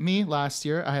 Like me last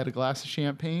year, I had a glass of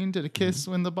champagne, did a kiss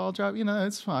when the ball dropped.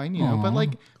 It's fine, but Aw,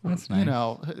 like, that's you nice.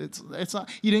 know, it's not.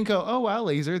 You didn't go, oh wow,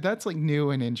 laser, that's like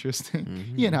new and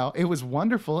interesting. It was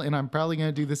wonderful, and I'm probably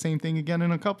gonna do the same thing again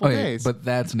in a couple days. But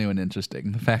that's new and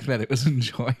interesting. The fact that it was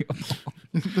enjoyable.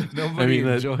 Nobody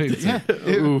that- enjoyed it. yeah,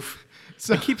 Oof.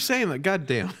 I keep saying that. God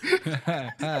damn.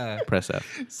 Press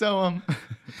F. So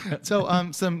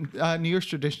some New Year's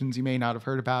traditions you may not have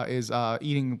heard about is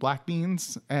eating black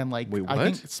beans and like Wait, I what?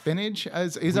 think spinach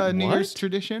is a New Year's what?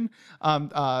 tradition.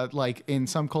 Like in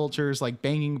some cultures, like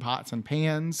banging pots and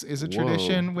pans is a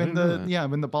tradition when I didn't know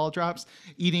when the ball drops.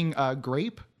 Eating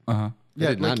grape. Yeah,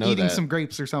 did not like know eating that. some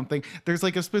grapes or something. There's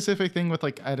like a specific thing with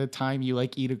like at a time you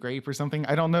like eat a grape or something.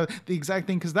 I don't know the exact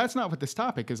thing because that's not what this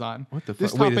topic is on. What the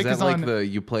This fuck? Wait, is topic that like on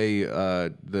you play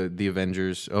the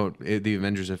Avengers? Oh, the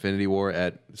Avengers Infinity War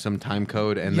at some time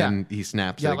code, and Yeah. then he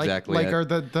snaps yeah, it exactly. like at, or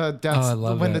the Death I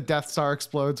love when that. the Death Star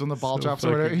explodes when the ball So drops or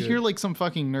whatever. fucking good. You're like some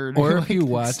fucking nerd. Or Like, if you it's-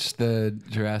 watch the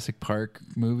Jurassic Park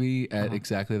movie at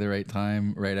exactly the right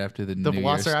time, right after the the New Year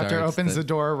Velociraptor starts, opens the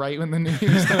door right when the New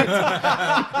Year starts.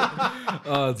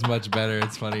 Oh, it's much better.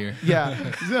 It's funnier. Yeah.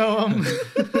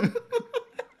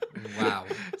 Wow.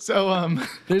 So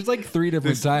There's like 3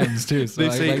 different times too. So they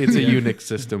I say like it's a the- Unix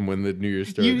system when the New Year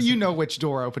starts. you know which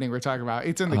door opening we're talking about.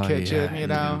 It's in the Oh, kitchen, yeah, you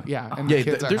know. Yeah. And yeah, the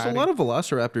kids are there's a hiding. lot of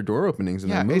Velociraptor door openings in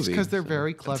Yeah, that movie. it's because they're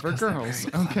very clever girls.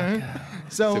 Okay,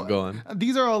 so go on.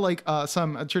 these are all like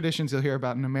some traditions you'll hear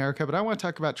about in America, but I want to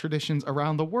talk about traditions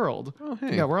around the world. Oh,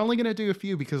 hey. Yeah, we're only going to do a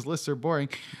few because lists are boring.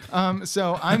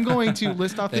 So I'm going to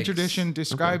list off the Thanks. tradition,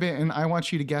 describe it, and I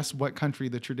want you to guess what country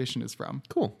the tradition is from.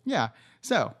 Cool. Yeah.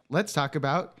 So let's talk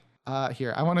about.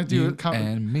 Here, I want to do. You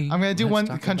and me. I'm going to do Let's one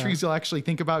talk countries you'll actually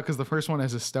think about because the first one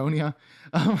is Estonia.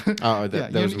 Oh,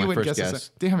 that was my wouldn't first this.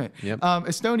 guess. Damn it. Yep.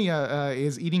 Estonia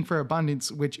is eating for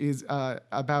abundance, which is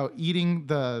about eating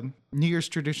the New Year's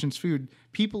traditions food.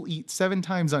 People eat 7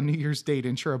 times on New Year's Day to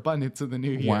ensure abundance in the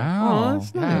new year. Wow. Oh,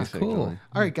 that's nice, Cool. actually.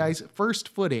 All right, guys. First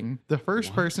footing. The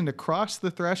first person to cross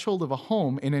the threshold of a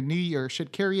home in a new year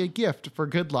should carry a gift for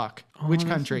good luck. Which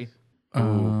country?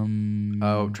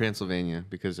 Oh, Transylvania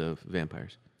because of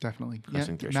vampires. Definitely.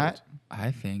 Crossing Yeah. thresholds. Matt?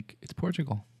 I think it's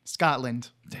Portugal. Scotland.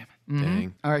 Damn it.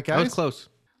 Dang. All right, That was guys. close.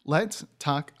 Let's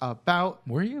talk about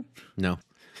Were you? No.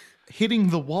 hitting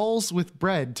the walls with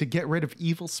bread to get rid of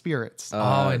evil spirits.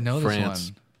 I know France.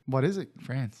 this What is it? one.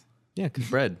 France. Yeah, because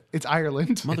bread. It's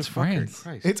Ireland. It's France.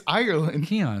 Christ. It's Ireland.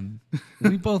 Keon,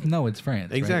 we both know it's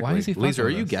France. Right? Exactly. Why is he Lisa, are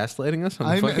fucking you with us? gaslighting us on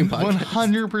the I'm fucking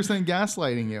podcast? 100%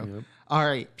 gaslighting you. All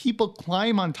right. People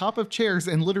climb on top of chairs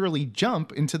and literally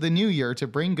jump into the new year to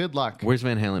bring good luck. Where's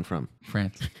Van Halen from?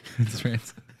 France. It's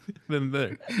France. Then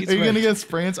there. Are you going to guess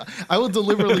France? I will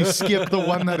deliberately skip the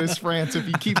one that is France if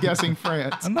you keep guessing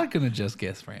France. I'm not gonna just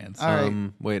guess France. All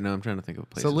right. Wait, no, I'm trying to think of a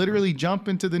place. So literally jump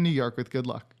into the New York with good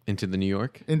luck. into the New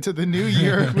York. Into the new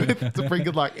year to bring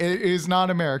good luck. It is not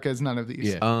America. It's none of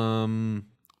these. Yeah.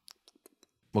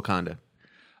 Wakanda.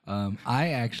 I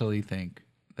actually think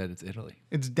that it's Italy.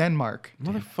 It's Denmark.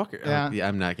 Motherfucker. Yeah.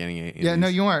 I'm not getting it. Yeah, no,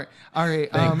 you aren't. All right.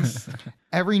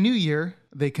 Every new year,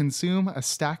 they consume a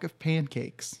stack of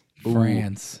pancakes.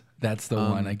 France. That's the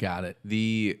one. I got it.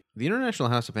 The International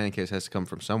House of Pancakes has to come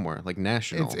from somewhere, like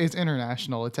national. It's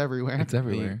international. It's everywhere. It's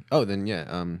everywhere. Oh, then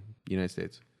yeah, United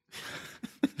States.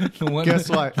 The one, Guess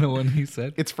what? The one he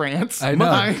said. It's France. I know.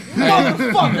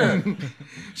 Motherfucker.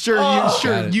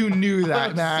 Sure, it. you knew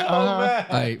that,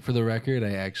 Matt. For the record,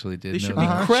 I actually did They know should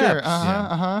that. be crepes.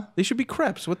 Sure. They should be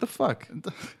crepes. What the fuck?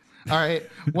 All right.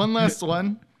 One last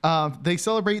one. They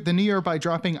celebrate the new year by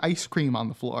dropping ice cream on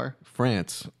the floor.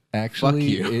 France.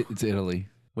 Actually, Fuck you. it's Italy.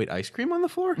 Wait, ice cream on the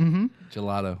floor?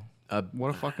 Gelato. What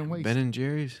a fucking waste. Ben and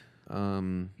Jerry's.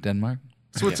 Denmark.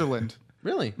 Switzerland.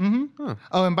 Really?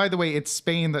 Oh, and by the way, it's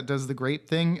Spain that does the grape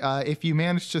thing. If you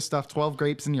manage to stuff 12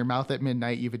 grapes in your mouth at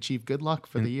midnight, you've achieved good luck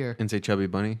for the year. And say chubby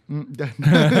bunny.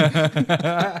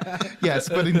 Yes,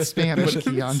 but in Spanish,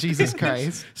 Keon. Jesus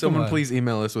Christ. Someone on. please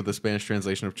email us with a Spanish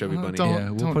translation of chubby bunny. don't- Yeah,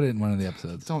 we'll put it in one of the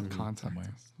episodes. Don't contact somewhere.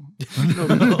 us.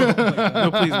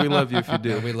 No, please, we love you if you do.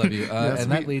 Yeah, we love you. Yes,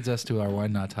 and that leads us to our why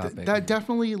not topic. That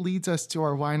definitely leads us to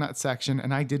our why not section,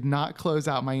 and I did not close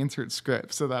out my insert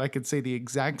script so that I could say the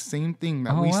exact same thing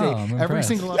that Oh, we wow, say I'm every impressed.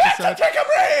 single episode. Take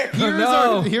a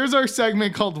break! Here's our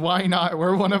segment called Why Not,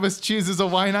 where one of us chooses a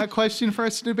why not question for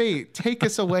us to debate. Take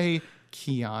us away,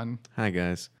 Keon. Hi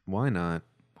guys. Why not?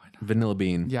 Vanilla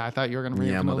bean. Yeah, I thought you were going to bring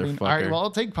Yeah, up vanilla bean. All right, motherfucker. well,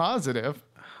 I'll take positive.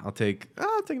 I'll take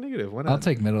negative. Why not? I'll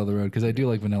take middle of the road because I do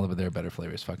like vanilla, but there are better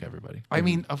flavors. Fuck everybody. I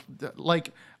mean, like,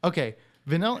 okay,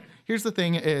 vanilla. Here's the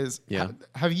thing: is Yeah.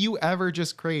 have you ever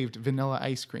just craved vanilla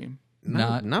ice cream?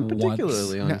 Not not once.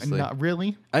 particularly, No, honestly. not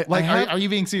really. I Like, have- are you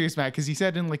being serious, Matt? Because you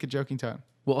said it in like a joking tone.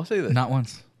 Well, I'll say this. Not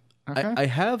once. Okay. I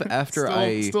have after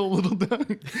Still a little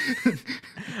done.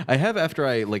 I have after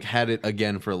I like had it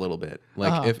again for a little bit.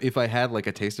 Like if I had like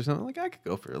a taste of something, like I could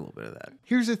go for a little bit of that.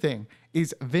 Here's the thing: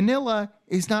 is vanilla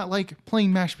is not like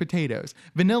plain mashed potatoes.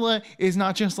 Vanilla is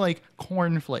not just like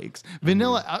cornflakes.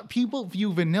 Vanilla, people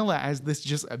view vanilla as this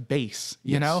just a base.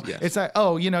 You know, yes. it's like,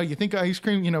 oh, you think ice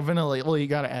cream, vanilla. Well, you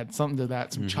got to add something to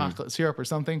that, some chocolate syrup or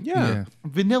something. Yeah.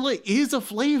 Vanilla is a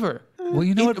flavor. Well,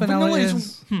 you know what vanilla vanilla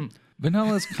is?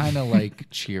 Vanilla is kind of like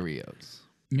Cheerios.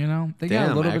 You know, they got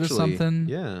a little bit of something.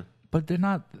 Yeah. but they're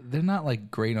not like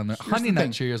great on their Honey the Nut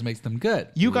thing. Cheerios makes them good.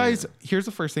 You guys, here's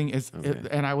the first thing is,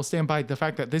 and I will stand by the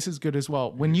fact that this is good as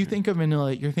well. When you think of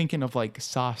vanilla, you're thinking of like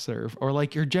soft serve or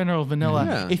like your general vanilla.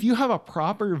 Yeah. If you have a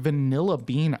proper vanilla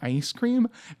bean ice cream,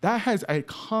 that has a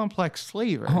complex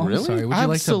flavor. Oh, I'm Really? sorry. Would you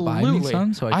like to buy me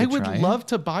some so I could would try it? love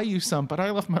to buy you some, but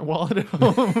I left my wallet at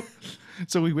home.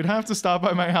 So we would have to stop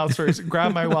by my house first,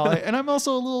 grab my wallet, and I'm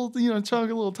also a little, chunk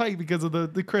a little tight because of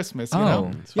the Christmas, you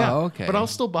know. Yeah, okay. But I'll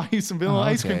still buy you some vanilla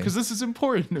ice cream okay. because this is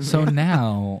important to me. So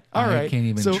now All I right, can't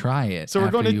even try it. So we're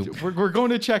after going to we're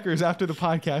going to Checkers after the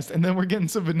podcast, and then we're getting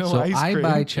some vanilla So ice I cream.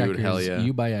 buy Checkers. hell yeah.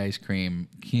 You buy ice cream.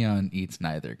 Keon eats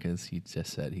neither because he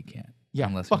just said he can't. Yeah,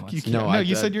 unless he fuck wants you. to. No,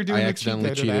 you said you're doing I a cheat accidentally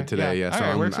day cheated today. Yeah, All so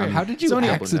right, works for me. How did you So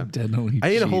anyhow- accidentally? I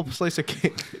ate a cheat? whole slice of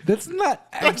cake. That's not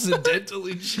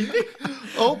accidentally cheating.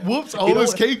 Oh, whoops! All You know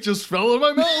this what? cake just fell in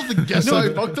my mouth. And guess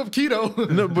I fucked up keto.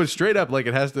 No, but straight up, like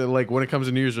it has to, like when it comes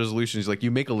to New Year's resolutions, like you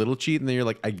make a little cheat and then you're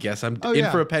like, I guess I'm in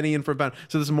yeah. for a penny, in for a pound.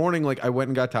 So this morning, like I went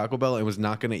and got Taco Bell and was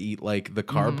not going to eat like the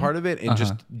carb part of it and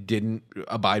just didn't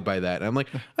abide by that. And I'm like,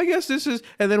 I guess this is,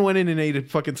 and then went in and ate a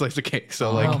fucking slice of cake.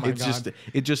 So like my it's God.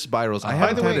 it just spirals. I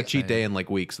haven't the had way, a cheat day in like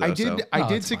weeks though. I did. So. I Oh,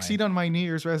 did it's succeed on my New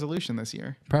Year's resolution this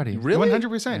year. Proud of you. Really?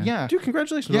 100%. Yeah. Dude,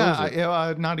 congratulations. Yeah. What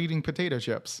was it? Not eating potato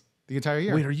chips the entire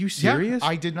year. Wait, are you Yeah, serious?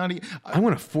 I did not eat. I'm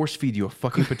going to force feed you a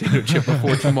fucking potato chip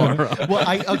before tomorrow.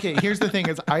 Well, okay. Here's the thing: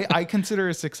 is I consider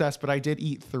a success, but I did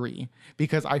eat 3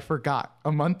 because I forgot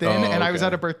a month in, and I was okay.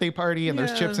 at a birthday party, and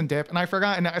there's Yeah. chips and dip, and I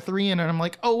forgot, and 3 in, and I'm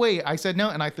like, oh wait, I said no,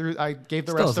 and I gave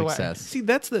the Still rest a away. success. See,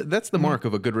 that's the mark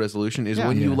of a good resolution is Yeah.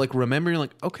 when you Yeah. like remember, you're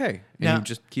like, okay, and Now- you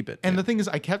just keep it. And Yeah. the thing is,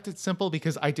 I kept it simple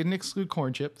because I didn't exclude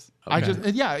corn chips. I Okay. just, so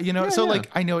yeah. like,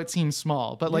 I know it seems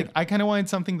small, but like, I kind of wanted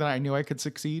something that I knew I could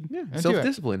succeed. Yeah, and do it.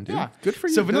 self-discipline, dude. Yeah. Good for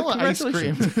you. So vanilla ice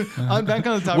Congratulations. cream. I'm back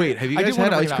on the topic. Wait, have you I guys did wanna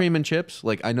had bring ice it up. cream and chips?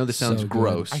 Like, I know this sounds So good.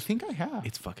 gross. I think I have.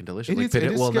 It's fucking delicious. It Like, is- it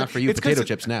is well, good. not for you, It's 'cause potato it-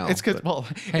 chips now. It's because but-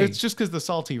 it's just because the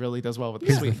salty really does well with the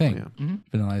Here's sweet. the thing.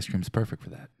 Vanilla ice cream is perfect for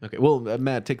that. Okay, well,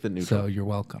 Matt, take the neutral. So you're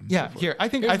welcome. Yeah, here I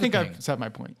think Here's the thing. I've said my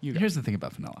point. You go. Here's the thing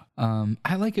about vanilla.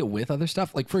 I like it with other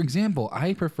stuff. Like for example,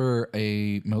 I prefer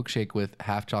a milkshake with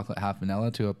half chocolate, half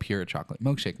vanilla to a pure chocolate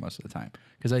milkshake most of the time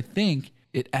because I think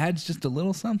it adds just a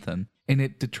little something and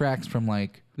it detracts from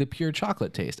like the pure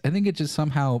chocolate taste. I think it just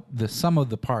somehow the sum of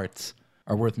the parts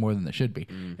are worth more than they should be.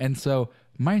 And so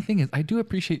my thing is I do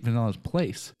appreciate vanilla's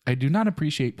place. I do not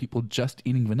appreciate people just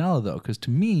eating vanilla though, because to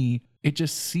me it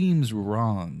just seems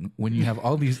wrong when you have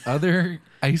all these other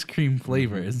ice cream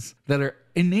flavors that are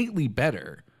innately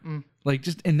better. Like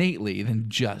just innately than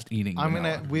just eating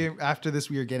vanilla. After this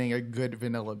we are getting a good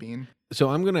vanilla bean. So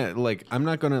I'm gonna like, I'm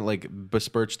not gonna like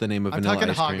besmirch the name of I'm vanilla talking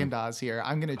ice cream. Haagen-Dazs here.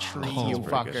 I'm gonna treat sounds you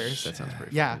pretty good. fuckers. That sounds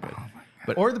pretty Yeah. fucking good.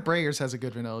 But or the Breyers has a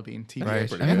good vanilla bean. TBH.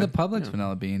 Right. I mean, Yeah. the Publix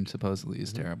vanilla bean supposedly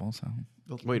is terrible. So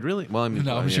Wait, really? Well, I mean,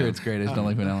 no, I'm yeah. sure it's great. I just don't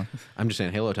like vanilla. I'm just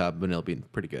saying, Halo Top vanilla bean,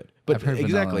 pretty good. But I've heard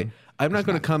exactly, vanilla I'm not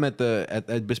going to come at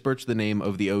besmirch the name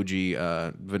of the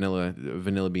OG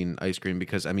vanilla bean ice cream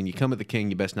because I mean, you come at the king,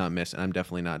 you best not miss, and I'm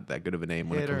definitely not that good of a name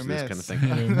when Hit it comes or to this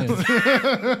kind miss. of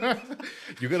thing.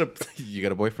 You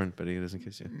got a boyfriend, but he doesn't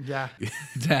kiss you. Yeah.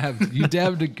 Dab, you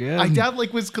dabbed again. I dab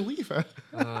like Wiz Khalifa.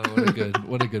 Oh,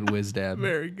 what a good whiz dab.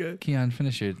 Very good. Keon,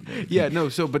 finish it. Yeah, no.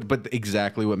 So, but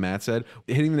exactly what Matt said,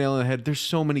 hitting the nail on the head. There's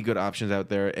so many good options out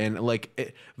there, and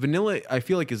like vanilla, I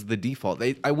feel like is the default.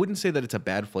 I wouldn't say that it's a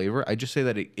bad flavor. I just say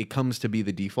that it comes to be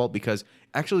the default because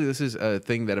actually this is a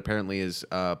thing that apparently is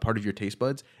part of your taste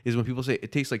buds. Is when people say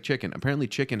it tastes like chicken. Apparently,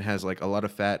 chicken has like a lot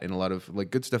of fat and a lot of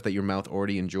like good stuff that your mouth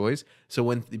already enjoys. So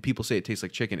when people say it tastes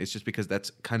like chicken, it's just because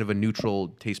that's kind of a neutral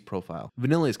taste profile.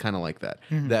 Vanilla is kind of like that.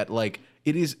 That like.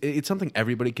 It's something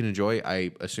everybody can enjoy,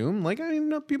 I assume. Like, I mean,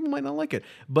 no, people might not like it,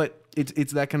 but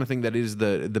it's that kind of thing that is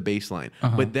the baseline.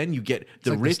 But then you get the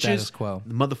like the riches, status quo.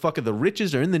 motherfucker. The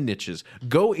riches are in the niches.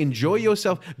 Go enjoy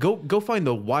yourself. Go find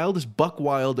the wildest buck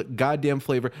wild goddamn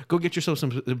flavor. Go get yourself some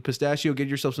pistachio. Get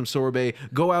yourself some sorbet.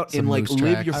 Go out Some and like Moose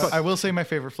live your. Tracks. I will say my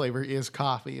favorite flavor is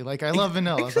coffee. Like I love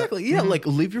vanilla. but- Exactly. Yeah. Like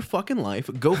live your fucking life.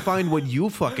 Go find what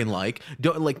you fucking like.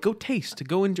 Don't like go taste.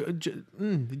 Go enjoy.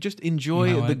 Just enjoy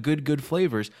You know the what? good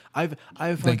flavors. I've Thank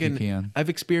you, fucking Keon. I've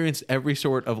experienced every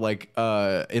sort of like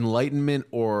enlightenment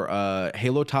or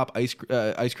Halo Top ice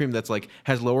cream that's like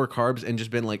has lower carbs and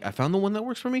just been like I found the one that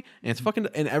works for me and it's fucking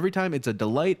and every time it's a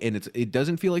delight and it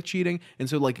doesn't feel like cheating and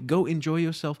so like go enjoy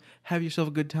yourself, have yourself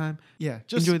a good time. Yeah,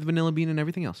 just- enjoy the vanilla bean and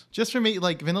everything else. Just for me,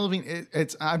 like vanilla bean,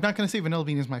 it's. I'm not going to say vanilla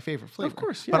bean is my favorite flavor. Of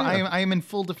course, yeah, but yeah. I am in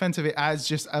full defense of it as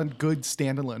just a good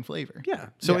standalone flavor. Yeah.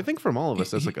 So I think from all of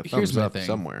us that's like a Here's thumbs my up thing.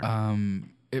 somewhere.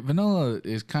 Vanilla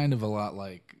is kind of a lot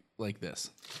like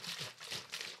this.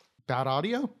 Bad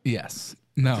audio. Yes.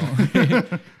 No,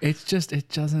 it just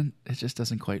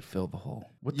doesn't quite fill the hole.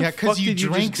 What the Yeah, fuck because you did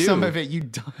drank just some do? of it. You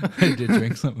I did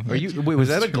drink some. Are you? Wait, was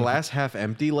that a glass half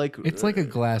empty? Like It's like a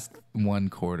glass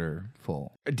 1/4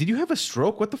 full. Did you have a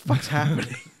stroke? What the fuck's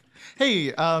happening?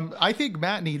 Hey, I think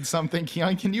Matt needs something.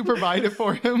 Keon, can you provide it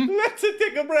for him? Let's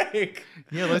take a break.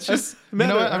 Yeah, let's just. You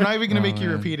know what? I'm not even gonna make you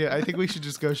repeat it. I think we should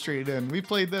just go straight in. We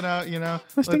played that out. You know.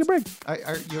 Let's take a break.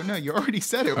 No, you already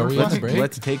said it. Are We're we on fine. a break?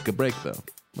 Let's take a break though.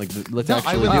 Like let's No, I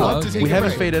actually would do love it. to take We a haven't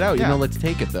break. faded out. Yeah. You know, let's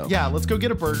take it though. Yeah, let's go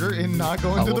get a burger and not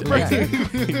go into we'll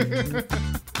the be break.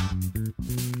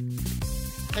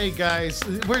 Hey guys,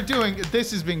 we're doing.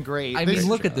 This has been great. I mean,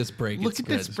 look at this break. Look It's at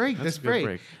this good. break. That's This a good break.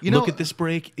 break. You know, Look at this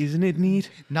break. Isn't it neat?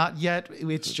 Not yet.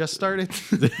 It's just started.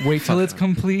 Wait till it's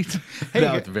complete. Hey,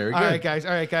 No, it's very All good. right, guys.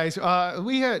 All right, guys.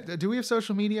 Do we have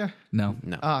social media? No.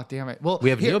 No. Ah, damn it. Well, We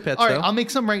have Neopets, All right, though. I'll make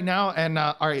some right now. And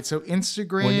all right, so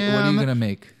Instagram. What are you gonna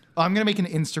make? I'm gonna make an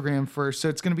Instagram first. So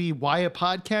it's gonna be Why a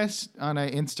Podcast on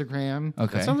Instagram.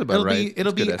 Okay. That sounds about It'll right. be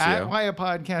It's good at SEO. Why a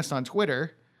Podcast on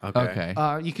Twitter. Okay.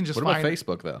 You can just What about find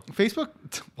Facebook though? Facebook.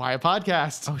 Why a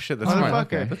Podcast? Oh shit, that's smart.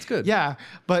 Motherfucker. That's good. Yeah,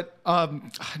 but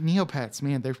Neopets,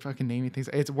 man, they're fucking naming things.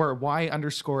 We're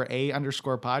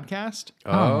Y_A_podcast.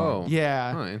 Oh.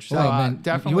 Yeah. Oh, interesting. So, Oh, man,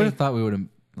 definitely. You would have thought we would have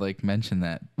like mentioned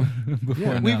that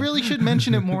before. We now. really should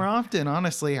mention it more often,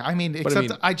 honestly. I mean,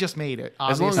 except I mean, just made it.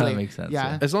 as long as- Obviously. That makes sense,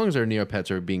 Yeah. yeah. As long as our Neopets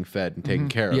are being fed and taken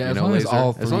care of, Yeah, you as know, long as Laser,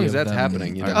 all as long three as of that's them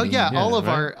happening, you are know. Oh yeah, all of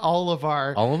right? our. All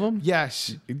of them?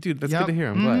 Yes. Dude, that's Yep. good to hear.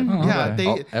 I'm glad. Mhm. Yeah,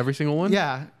 okay. they. Every single one?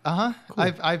 Yeah.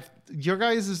 I've. Your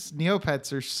guys'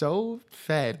 Neopets are so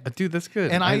fed. Dude, that's good.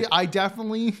 And I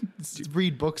definitely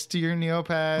read books to your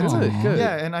Neopets. Good, good.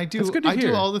 Yeah, and I do That's good to I do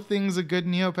hear. all the things a good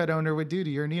Neopet owner would do to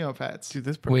your Neopets. Dude,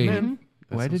 that's Wait, man.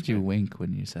 why did you wink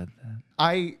when you said that?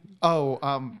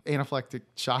 Anaphylactic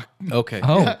shock. Okay.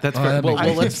 Oh, that's oh, fair. that Well,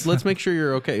 makes sense. let's make sure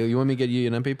you're okay. You want me to get you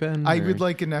an EpiPen? I or- would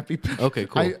like an EpiPen. Okay,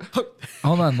 cool.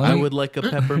 Hold on. I would like a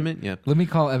peppermint. Yeah. Let me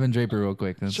call Evan Draper real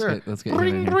quick. Let's Sure. Let's get him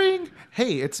ring in here. ring.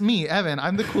 Hey, it's me, Evan.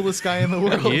 I'm the coolest guy in the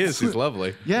world. He is. He's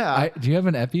lovely. Yeah. Do you have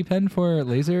an EpiPen for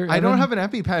laser? I don't Evan?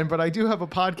 have an EpiPen, but I do have a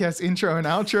podcast intro and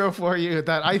outro for you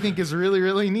that I think is really,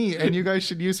 really neat, and you guys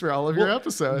should use for all of your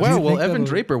episodes. Wow. you Well, think Evan that'll-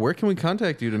 Draper, where can we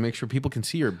contact you to make sure people can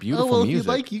see your beautiful Oh, well, if music? you'd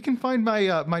like, you can find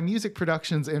my my music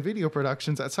productions and video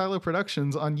productions at Silo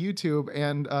Productions on YouTube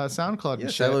and SoundCloud. Yeah,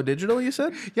 and shit. Silo Digital, you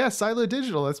said? Yeah, Silo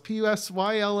Digital. That's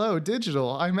PUSYLO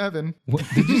Digital. I'm Evan. What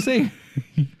did you say?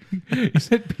 You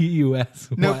said PUS.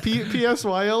 No, What?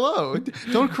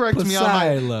 PSYLO. Don't correct me on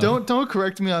my Silo. don't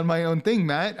correct me on my own thing,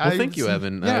 Matt. Well, thank you,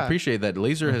 Evan. I Yeah. appreciate that.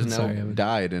 Laser has now Sorry, Evan.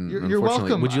 died, and You're unfortunately,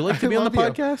 welcome. would you like to I be on the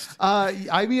love you. podcast?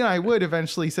 I mean, I would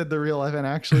eventually, said the real Evan,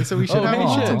 actually. So we should Oh, have hey,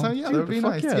 you shit. sometime. Yeah, Dude, that would be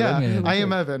fuck nice. yeah, Yeah, that'd be really I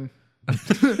am Evan.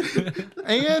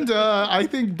 And I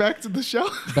think back to the show.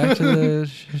 Back to the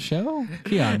show.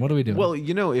 Keon, what are we doing? Well,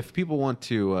 you know, if people want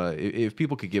to, if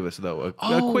people could give us though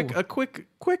Oh. a quick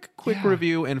Yeah.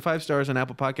 review and 5 stars on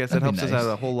Apple Podcasts, that That'd be helps us nice. out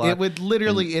a whole lot. It would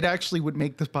literally, it actually would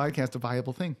make this podcast a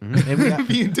viable thing. And we- If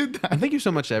you did that. And thank you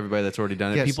so much to everybody that's already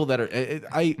done it. Yes. People that are,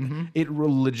 it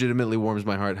legitimately warms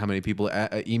my heart how many people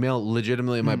email.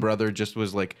 Legitimately, my brother just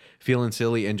was like feeling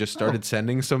silly and just started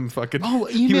sending some fucking. Oh,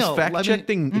 He email. was Let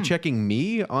me- checking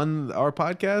me on our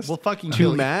podcast. Well, fucking to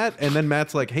Billy. Matt, and then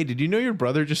Matt's like, "Hey, did you know your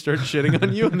brother just started shitting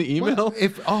on you in the email?" Well,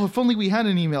 if only we had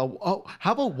an email. Oh,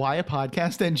 how about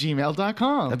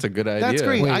whyapodcast@gmail.com? That's a good That's idea.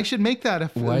 great. Wait, I should make that a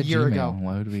why year Gmail? ago.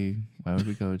 Why would we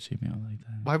go with Gmail like that?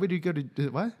 Why would you go to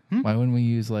what? Why wouldn't we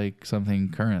use like something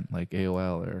current like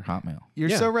AOL or Hotmail? You're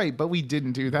Yeah. so right, but we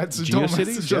didn't do that. So don't GeoCities,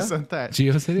 message us yeah. on that.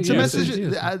 GeoCities? So Yeah, message.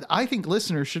 GeoCities. I think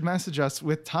listeners should message us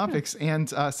with topics and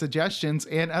suggestions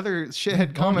and other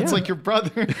shithead comments yeah. like your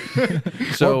brother.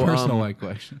 So or personal white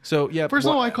question. So yeah,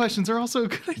 Personal wha- white questions are also a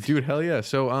good. Idea. Dude, hell yeah.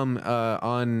 So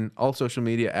on all social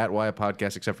media at Why a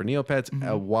Podcast except for Neopets,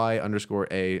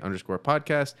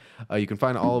 Y_A_podcast. You can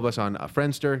find all of us on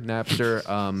Friendster, Napster,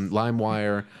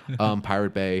 LimeWire,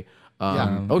 Pirate Bay.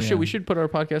 Yeah. Shit, we should put our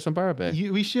podcast on Pirate Bay.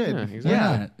 We should. Yeah, exactly.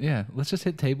 Yeah. Yeah. Let's just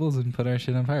hit tables and put our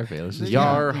shit on Pirate Bay. Let's just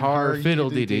Yar har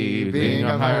fiddle-dee-dee, being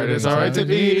a pirate is alright to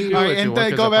be. All right, and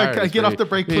then go back. Get off the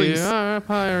break, please. You are a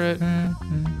pirate.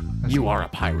 You are a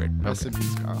pirate. Rest in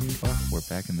peace, Carl. We're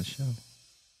back in the show.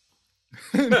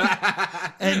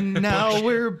 And now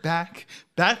we're back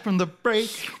from the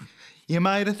break. You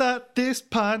might have thought this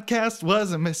podcast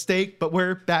was a mistake, but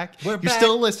we're back. You're back.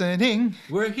 still listening.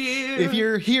 We're here. If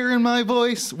you're hearing my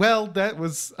voice, well, that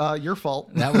was your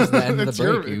fault. That was the end of That's the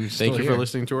your- break. You Thank you for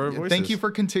listening to our voices. Thank you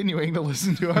for continuing to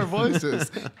listen to our voices.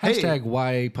 Hey, Hashtag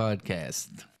Why Podcast.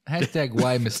 Hashtag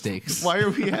why mistakes. Why are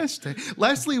we hashtag?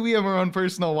 Lastly, we have our own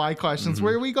personal why questions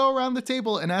where we go around the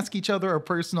table and ask each other a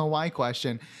personal why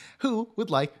question. Who would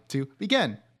like to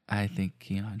begin? I think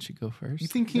Keon should go first. You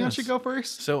think Keon should go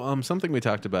first? So something we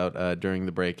talked about during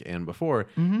the break and before,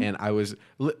 and I was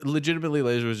legitimately,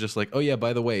 Laser was just like, oh yeah,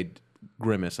 by the way,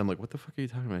 Grimace. I'm like, what the fuck are you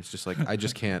talking about? It's just like, I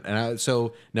just can't. And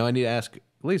so now I need to ask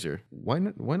Laser, why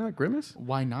not Grimace?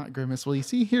 Why not Grimace? Well, you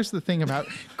see, here's the thing about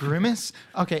Grimace.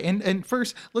 Okay, and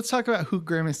first, let's talk about who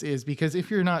Grimace is, because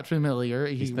if you're not familiar,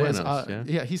 he's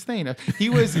Thanos, he's Thanos.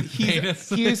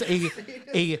 He is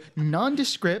a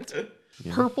nondescript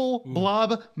purple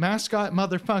blob mascot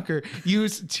motherfucker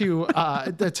used to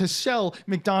sell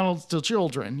McDonald's to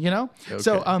children, you know? Okay.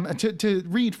 So to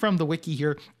read from the wiki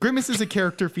here, Grimace is a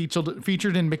character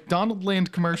featured in McDonald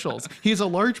Land commercials. He is a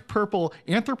large purple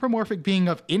anthropomorphic being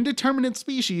of indeterminate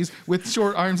species with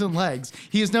short arms and legs.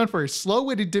 He is known for his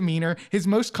slow-witted demeanor. His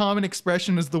most common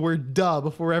expression is the word duh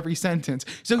before every sentence.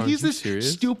 So he's this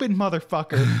stupid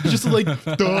motherfucker. Just like,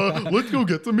 duh, let's go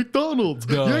get some McDonald's.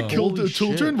 Duh. Yeah, killed Holy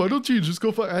children. shit. Why don't you just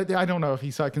go I don't know if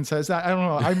he fucking says that. I don't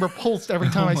know. I'm repulsed every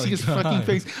time I see his fucking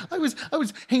face. I was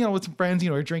hanging out with some friends, you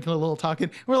know, drinking a little,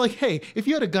 talking. We're like, hey, if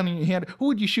you had a gun in your hand, who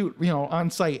would you shoot, you know, on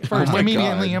sight first? my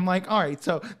Immediately, God. I'm like, all right,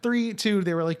 so 3, 2,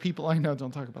 they were like, people I know,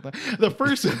 don't talk about that. The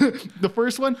first the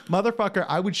first one, motherfucker,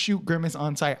 I would shoot Grimace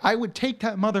on sight. I would take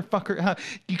that motherfucker out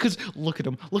because look at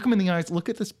him. Look him in the eyes. Look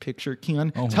at this picture,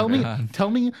 Keon. Oh my tell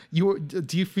God. me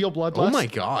do you feel bloodlust? Oh my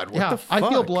God, what the I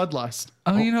feel fuck? bloodlust.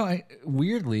 Oh, you know,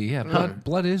 weirdly, yeah,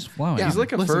 blood is flowing. Yeah. He's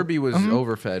like a Listen, Furby was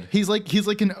overfed. He's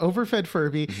like an overfed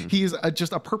Furby. He's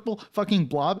just a purple fucking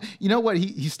blob. You know what?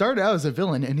 He started out as a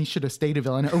villain, and he should have stayed a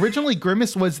villain. Originally,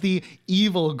 Grimace was the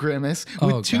evil Grimace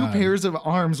with Oh, 2 God. pairs of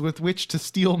arms with which to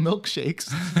steal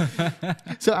milkshakes.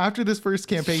 So after this first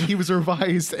campaign, he was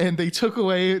revised, and they took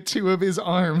away 2 of his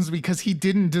arms because he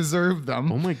didn't deserve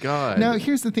them. Oh my God. Now,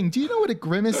 here's the thing. Do you know what a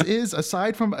grimace is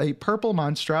aside from a purple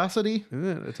monstrosity? Isn't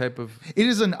it a type of... It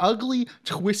is an ugly,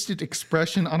 twisted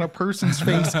expression on a person's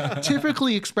face,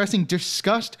 typically expressing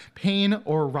disgust, pain,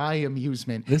 or wry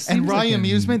amusement. This And seems wry like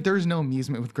amusement, there's no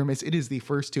amusement with Grimace. It is the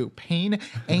first 2. Pain,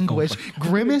 anguish.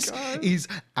 Grimace is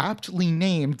aptly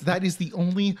named. That is the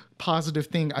only positive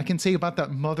thing I can say about that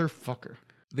motherfucker.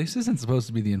 This isn't supposed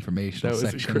to be the informational That was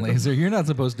section, incredible. Laser. You're not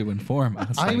supposed to inform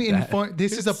us. I'm like that. informed.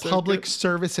 This is a public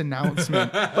service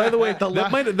announcement. By the way,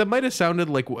 that might have sounded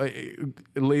like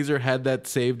Laser had that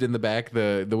saved in the back,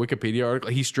 the Wikipedia article.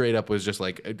 He straight up was just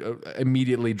like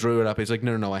immediately drew it up. He's like,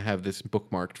 no, I have this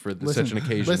bookmarked for such an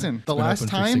occasion. Listen, the been last open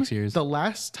for time 6 years. the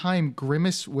last time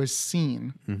Grimace was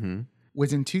seen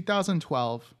was in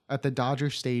 2012 at the Dodger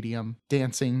Stadium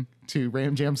dancing to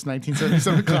Ram Jam's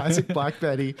 1977 classic Black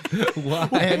Betty.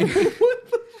 And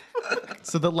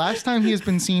so the last time he has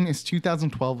been seen is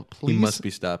 2012. Please He must be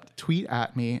stopped. tweet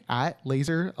at me at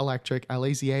Laser Electric,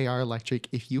 LAZAR Electric,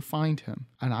 if you find him,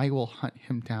 and I will hunt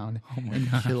him down and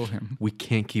kill him. We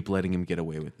can't keep letting him get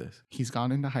away with this. He's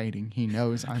gone into hiding. He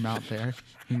knows I'm out there.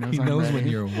 He knows He I'm knows ready. when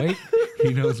you're awake.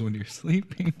 He knows when you're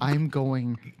sleeping. I'm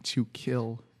going to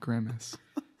kill Grimace.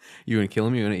 You're gonna kill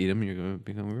him. You're gonna eat him. You're gonna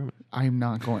become a Grimace. I'm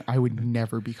not going. I would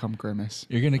never become Grimace.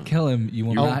 You're gonna kill him. You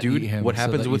will Oh, not dude, eat him. what so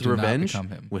happens that with you do not revenge? become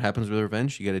him. What happens with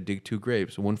revenge? You got to dig 2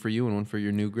 graves, one for you and one for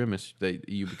your new Grimace that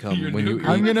you become when you.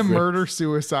 I'm eat gonna Grimace. murder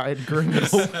suicide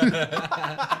Grimace.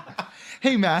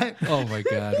 Hey Matt, Oh my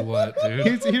God! What,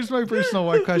 dude? here's my personal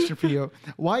one question for you.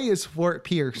 Why is Fort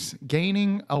Pierce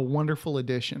gaining a wonderful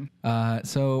addition?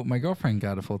 So my girlfriend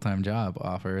got a full-time job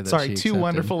offer. That Sorry, she 2 accepted.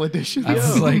 wonderful additions. I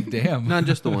was like, damn. Not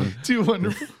just the one. 2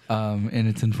 wonderful. And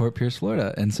it's in Fort Pierce,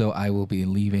 Florida. And so I will be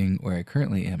leaving where I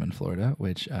currently am in Florida,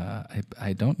 which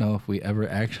I don't know if we ever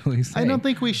actually say. I don't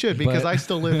think we should because But- I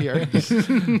still live here.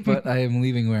 But I am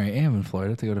leaving where I am in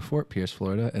Florida to go to Fort Pierce,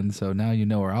 Florida. And so now you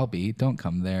know where I'll be. Don't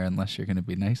come there unless you're going to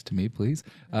be nice to me, please.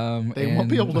 They won't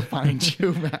be able to find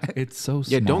you, Matt. It's so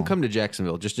small. Yeah, don't come to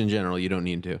Jacksonville. Just in general, you don't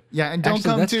need to. Yeah, and don't Actually,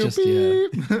 come that's to just-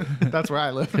 beep. That's where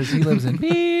I live. Because he lives in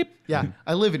beep. Yeah,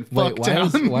 I live in Wait,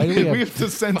 Fucktown. why do we have- to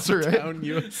censor it? Down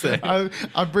USA.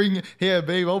 I bring, yeah,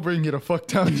 babe, I'll bring you to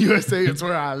Fucktown, USA. It's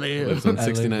where I Lives live. on I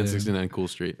live 6969 Cool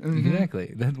Street.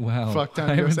 Exactly. That wow. Fucktown,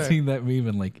 I haven't USA. seen that meme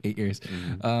in like 8 years.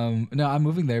 No, I'm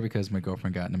moving there because my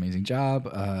girlfriend got an amazing job,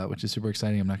 which is super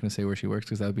exciting. I'm not going to say where she works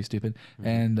because that would be stupid,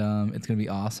 and it's going to be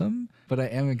awesome. But I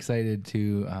am excited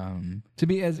to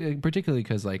be as particularly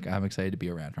because like I'm excited to be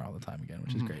around her all the time again,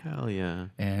 which is great. Hell yeah.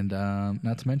 And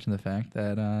not to mention the fact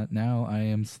that now I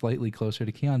am slightly closer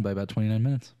to Keon by about 29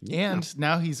 minutes. And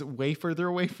now he's way further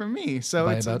away from me. So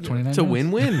By it's about 29 It's a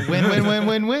minutes. win-win. win, win, win,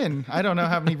 win, win. I don't know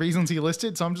how many reasons he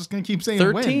listed, so I'm just going to keep saying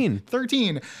 13. win.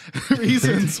 13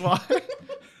 reasons why.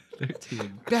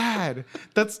 13. Bad.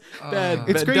 That's Bad.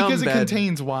 It's great dumb, because it bad.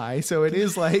 contains Y, so it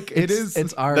is like it is.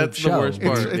 It's our That's the show. worst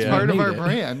part. It's Yeah. part of Made our it.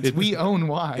 brand. We own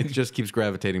Y. It just keeps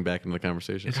gravitating back into the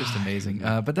conversation. It's just amazing.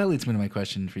 But that leads me to my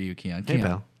question for you, Keon. Hey, Keon,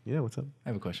 pal. Yeah, what's up? I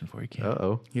have a question for you, Keon.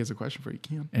 Uh-oh. He has a question for you,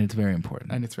 Keon, And it's very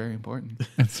important. and it's very important.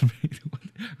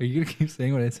 Are you going to keep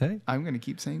saying what I say? I'm going to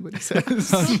keep saying what he says.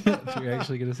 You're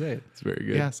actually going to say it. It's very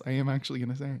good. Yes, I am actually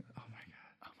going to say it.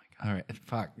 All right.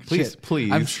 Fuck. Please, Shit.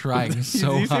 please. I'm trying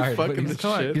so You say hard. But fucking he's,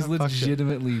 shit? he's Fuck shit.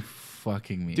 legitimately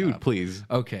fucking me Dude, up. please.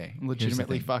 Okay. here's the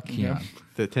Legitimately thing. fucking Keon. him.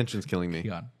 The tension's killing me.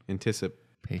 Keon. Patient.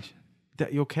 Patient.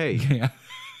 You okay? Keon.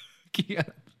 Keon.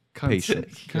 Patient.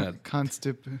 God.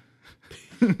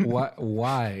 Why?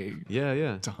 Why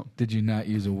Yeah. did you not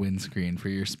use a windscreen for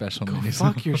your special Go mini?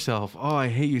 fuck yourself. Oh, I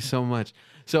hate you so much.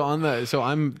 So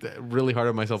I'm really hard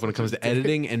on myself when it comes to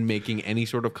editing and making any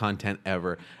sort of content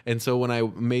ever. And so when I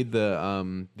made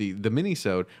the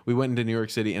mini-sode, we went into New York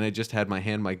City and I just had my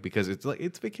hand mic because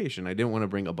it's vacation. I didn't want to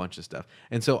bring a bunch of stuff.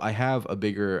 And so I have a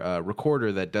bigger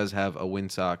recorder that does have a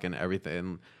windsock and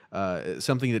everything.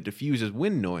 Something that diffuses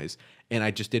wind noise, and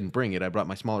I just didn't bring it. I brought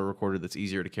my smaller recorder that's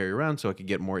easier to carry around, so I could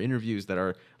get more interviews that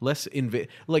are less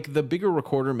like the bigger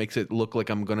recorder makes it look like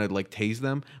I'm gonna like tase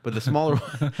them, but the smaller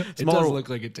It does look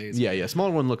like it tastes. yeah,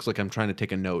 smaller one looks like I'm trying to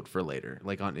take a note for later,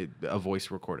 like on a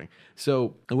voice recording.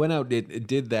 So I went out, it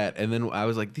did that, and then I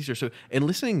was like, these are so. And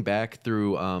listening back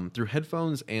through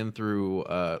headphones and through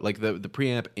like the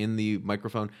preamp in the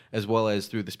microphone as well as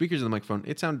through the speakers of the microphone,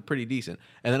 it sounded pretty decent.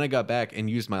 And then I got back and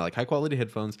used my like high quality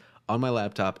headphones on my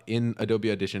laptop in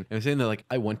Adobe Audition, and I'm saying that like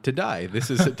I want to die.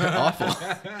 This is awful.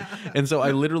 And so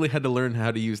I literally had to learn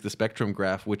how to use the spectrum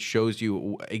graph, which shows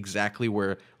you exactly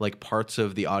where like parts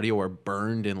of the audio are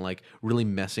burned and like really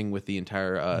messing with the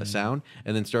entire sound,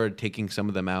 and then started taking some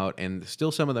of them out, and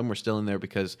still some of them were still in there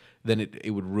because then it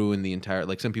would ruin the entire,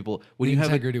 like some people when The you have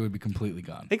integrity would be completely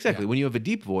gone. Exactly. When you have a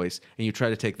deep voice and you try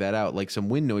to take that out, like some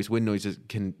wind noises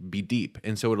can be deep.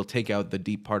 And so it'll take out the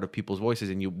deep part of people's voices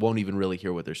and you won't even really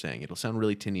hear what they're saying. It'll sound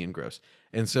really tinny and gross.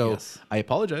 And so Yes. I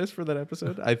apologize for that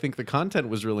episode. I think the content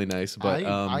was really nice, but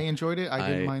I enjoyed it. I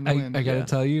didn't mind the wind. I gotta Yeah.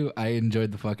 tell you, I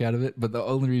enjoyed the fuck out of it. But the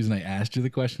only reason I asked you the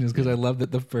question is because I love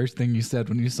that the first thing you said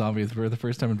when you saw me for the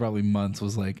first time in probably months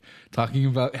was like talking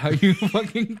about how you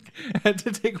fucking had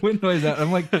to take wind noise out.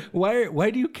 I'm like,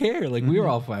 why do you care? Like we were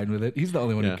all fine with it. He's the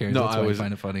only one who cares. No, That's I why was- I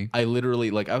find it funny. I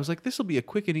literally like I was like, this will be a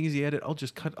quick and easy edit. I'll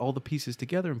just cut all the pieces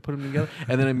together and put them together.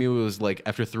 And then I mean it was like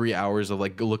after 3 hours of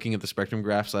like looking at the spectrum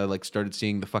graphs, I like started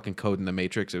seeing the fucking code in the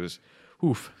matrix. It was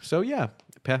oof. So yeah,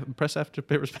 press F to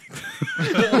pay respect.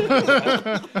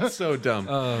 So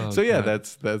dumb. So yeah,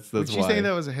 that's Would why. you say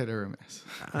that was a hit or a miss?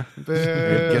 I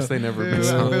guess they never Boo,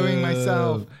 miss. I'm booing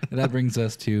myself. And that brings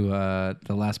us to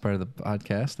the last part of the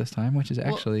podcast this time, which is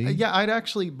actually Well, yeah, I'd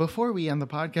actually, before we end the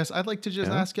podcast, I'd like to just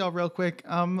Yeah? ask y'all real quick,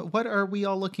 what are we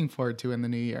all looking forward to in the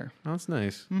new year? Oh, that's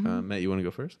nice. Mm-hmm. Matt, you want to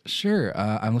go first? Sure.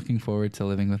 I'm looking forward to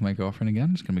living with my girlfriend again.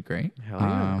 It's going to be great. Hell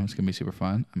yeah. It's going to be super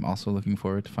fun. I'm also looking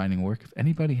forward to finding work. If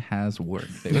anybody has work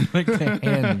they would like to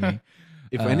hand me,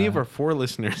 If any of our 4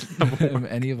 listeners,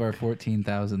 any of our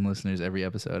 14,000 listeners every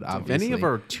episode, if obviously. any of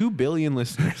our 2 billion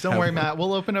listeners, Don't have- worry, Matt.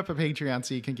 We'll open up a Patreon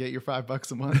so you can get your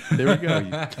 $5 a month. There we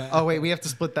go. Oh, wait, we have to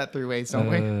split that 3 ways, don't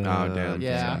we? Oh damn.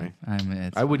 Yeah. Sorry.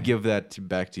 I would give that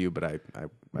back to you, but I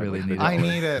Really would- need I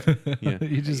need it. Yeah.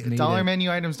 You just need Dollar it. menu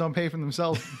items don't pay for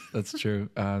themselves. That's true.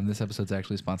 This episode's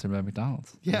actually sponsored by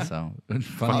McDonald's. Yeah. So Fucking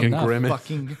funny enough. Grimace.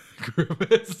 Fucking.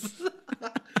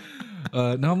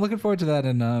 No, I'm looking forward to that,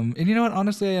 and you know what?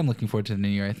 Honestly, I am looking forward to the new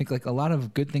year. I think like a lot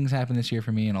of good things happen this year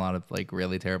for me, and a lot of like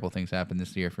really terrible things happen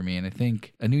this year for me. And I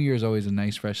think a new year is always a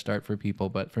nice fresh start for people.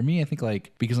 But for me, I think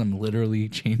like because I'm literally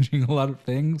changing a lot of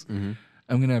things, I'm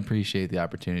gonna appreciate the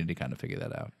opportunity to kind of figure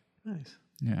that out. Nice.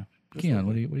 Yeah, Keon,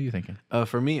 what are you thinking?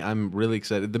 For me, I'm really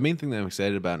excited. The main thing that I'm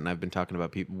excited about, and I've been talking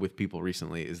about with people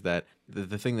recently, is that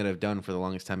the thing that I've done for the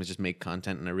longest time is just make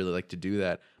content, and I really like to do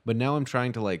that. But now I'm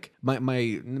trying to like my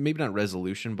maybe not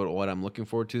resolution, but what I'm looking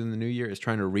forward to in the new year is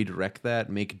trying to redirect that,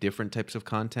 make different types of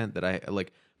content that I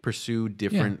like, pursue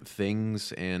different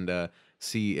things, and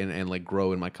see and like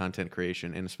grow in my content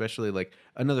creation. And especially like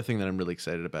another thing that I'm really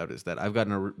excited about is that I've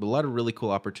gotten a lot of really cool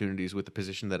opportunities with the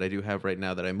position that I do have right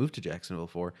now that I moved to Jacksonville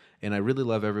for, and I really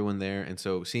love everyone there. And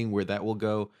so seeing where that will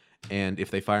go And if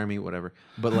they fire me, whatever.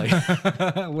 But like,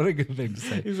 What a good thing to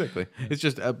say. exactly, it's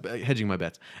just hedging my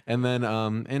bets. And then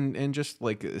and just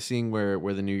like seeing where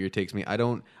the new year takes me.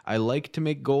 I like to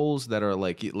make goals that are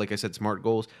like I said, smart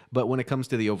goals. But when it comes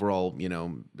to the overall,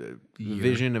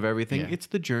 vision of everything, it's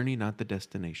the journey, not the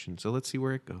destination. So let's see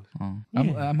where it goes. Oh.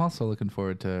 I'm also looking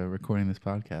forward to recording this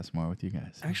podcast more with you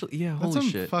guys. Actually, yeah, That's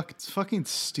holy some shit. fucking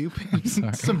stupid,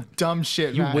 some dumb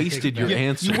shit. You Matt. wasted your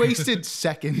answer. You wasted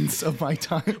seconds of my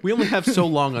time. We only have so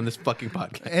long on this fucking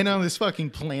podcast. And on this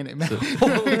fucking planet, man.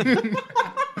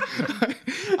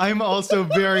 I'm also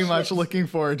very much looking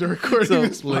forward to recording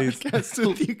this podcast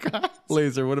with you guys.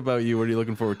 Laser, what about you? What are you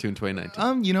looking forward to in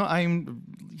 2019?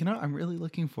 I'm really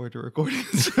looking forward to recording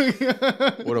this.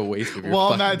 What a waste of your While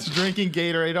fucking... Matt's drinking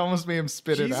Gatorade, almost made him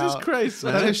spit it out. Jesus Christ,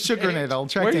 That man. has sugar in it. I'll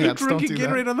check Why are you ants. Don't drinking do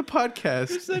Gatorade that. on the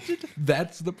podcast?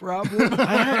 That's the problem.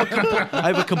 I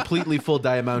have a completely full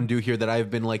Diet Mountain Dew here that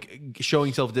I've been like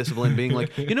showing self-discipline, being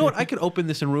like, you know what? I could open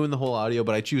this and ruin the whole audio,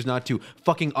 but I choose not to.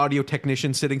 Fucking audio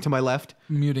technician sitting to my left.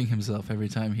 Muting himself every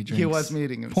time he drinks. He was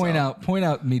muting himself. Point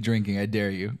out me drinking. I dare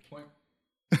you.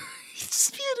 He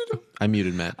just muted him. I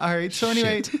muted Matt. All right. So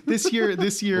anyway, this year,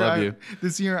 Love you.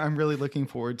 this year, I'm really looking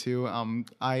forward to.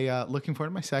 Looking forward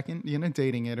to my second,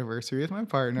 dating anniversary with my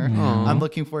partner. I'm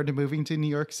looking forward to moving to New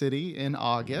York City in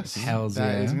August. Hells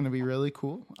That yeah. is going to be really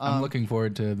cool. I'm looking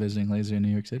forward to visiting Laser in New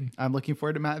York City. I'm looking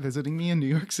forward to Matt visiting me in New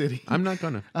York City. I'm not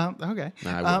gonna. Okay.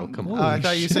 Nah, I will. Come on. I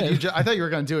thought you said shit. I thought you were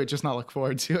going to do it, just not look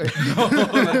forward to it.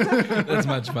 That's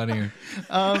much funnier.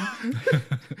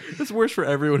 It's worse for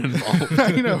everyone involved.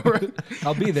 I know, right?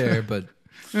 I'll be there, but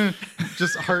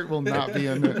Just heart will not be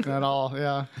in it at all.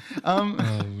 Yeah. oh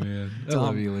man, I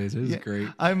love you, Laser. This is great.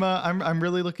 I'm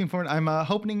really looking forward. I'm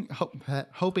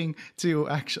hoping to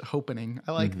actually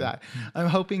I like that. I'm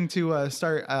hoping to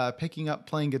start picking up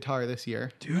playing guitar this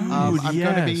year. Dude,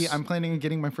 I'm planning on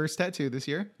getting my first tattoo this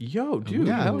year. Yo, dude,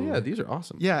 Yeah. hell yeah, these are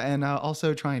awesome. Yeah, and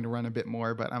also trying to run a bit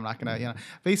more, but I'm not gonna.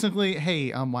 Basically,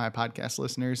 hey, my podcast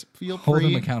listeners, feel free. Hold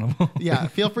him accountable. Yeah,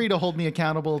 feel free to hold me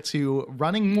accountable to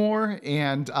running more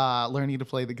and learning to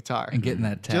play the guitar And getting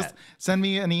that tat. Just send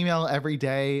me an email every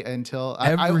day until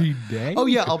Every day? Oh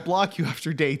yeah, I'll block you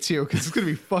after day 2 because it's gonna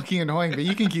be fucking annoying. But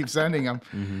you can keep sending them.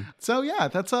 So yeah,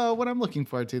 that's what I'm looking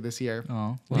forward to this year.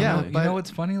 Oh, Yeah, You but- know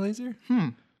what's funny, Laser?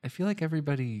 I feel like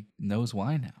everybody knows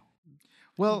why now.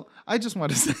 Well, I just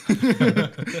want to say,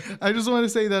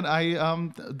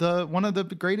 that one of the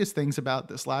greatest things about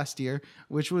this last year,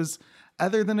 which was,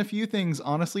 other than a few things,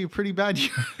 honestly a pretty bad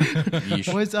year,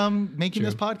 was making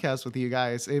this podcast with you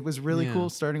guys. It was really cool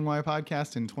starting my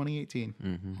podcast in 2018.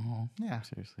 Yeah,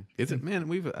 Seriously, it's man.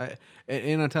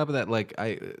 And on top of that, like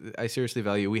I seriously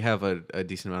value. We have a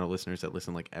decent amount of listeners that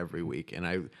listen like every week, and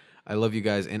I love you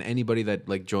guys, and anybody that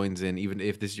like joins in, even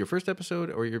if this is your first episode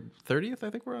or your 30th, I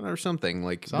think we're on, or something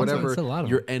like whatever, It's a lot of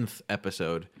your nth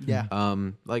episode. Yeah.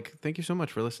 Like thank you so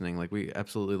much for listening. Like we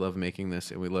absolutely love making this,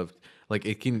 and we love like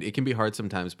it can be hard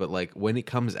sometimes, but like when it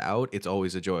comes out, it's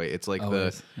always a joy. It's like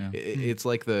Always, yeah. it's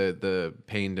like the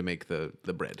pain to make the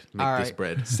bread, make All this right.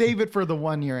 bread. Save it for the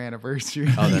 1 year anniversary.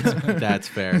 Oh, that's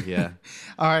fair. Yeah.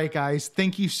 All right, guys.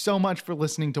 Thank you so much for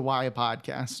listening to Why a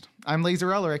Podcast. I'm Laser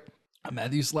Ellerick. I'm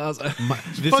Matthew Slauza.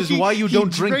 This is why you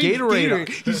don't drink drank Gatorade.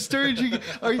 He started drinking.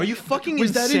 Are you fucking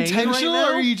Was that insane right intentional, now?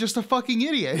 or are you just a fucking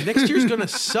idiot? Next year's gonna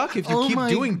suck if you Oh keep my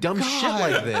doing dumb shit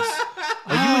God. like this.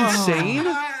 Are you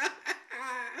insane?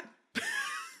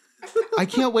 I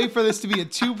can't wait for this to be a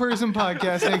 2-person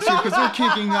podcast next year because we're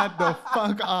kicking that the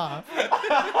fuck off.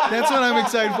 That's what I'm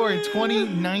excited for in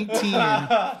 2019.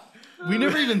 We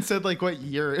never even said like what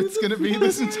year it's gonna be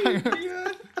this entire.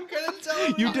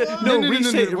 You did No,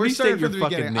 restate, We're restate starting your from the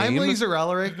fucking beginning. name. I'm Laser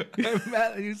Ellerick. I'm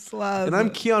Matthew Slauza. And I'm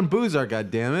Keon Boozar. God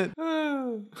damn it!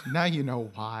 Now you know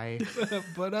why. Let's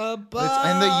Let's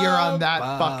end the year on that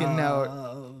fucking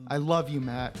note. I love you,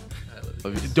 Matt.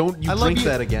 Don't you I love drink you.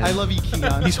 that again? I love you,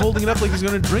 Keon. He's holding it up like he's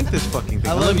gonna drink this fucking thing.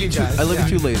 I love you too. guys. I love Yeah.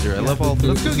 you too, Laser. I love all.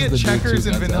 Let's go This get is the checkers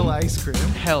YouTube, and that's vanilla all. ice cream.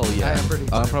 Hell yeah! I am pretty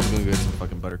I'm probably gonna get some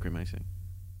fucking buttercream icing.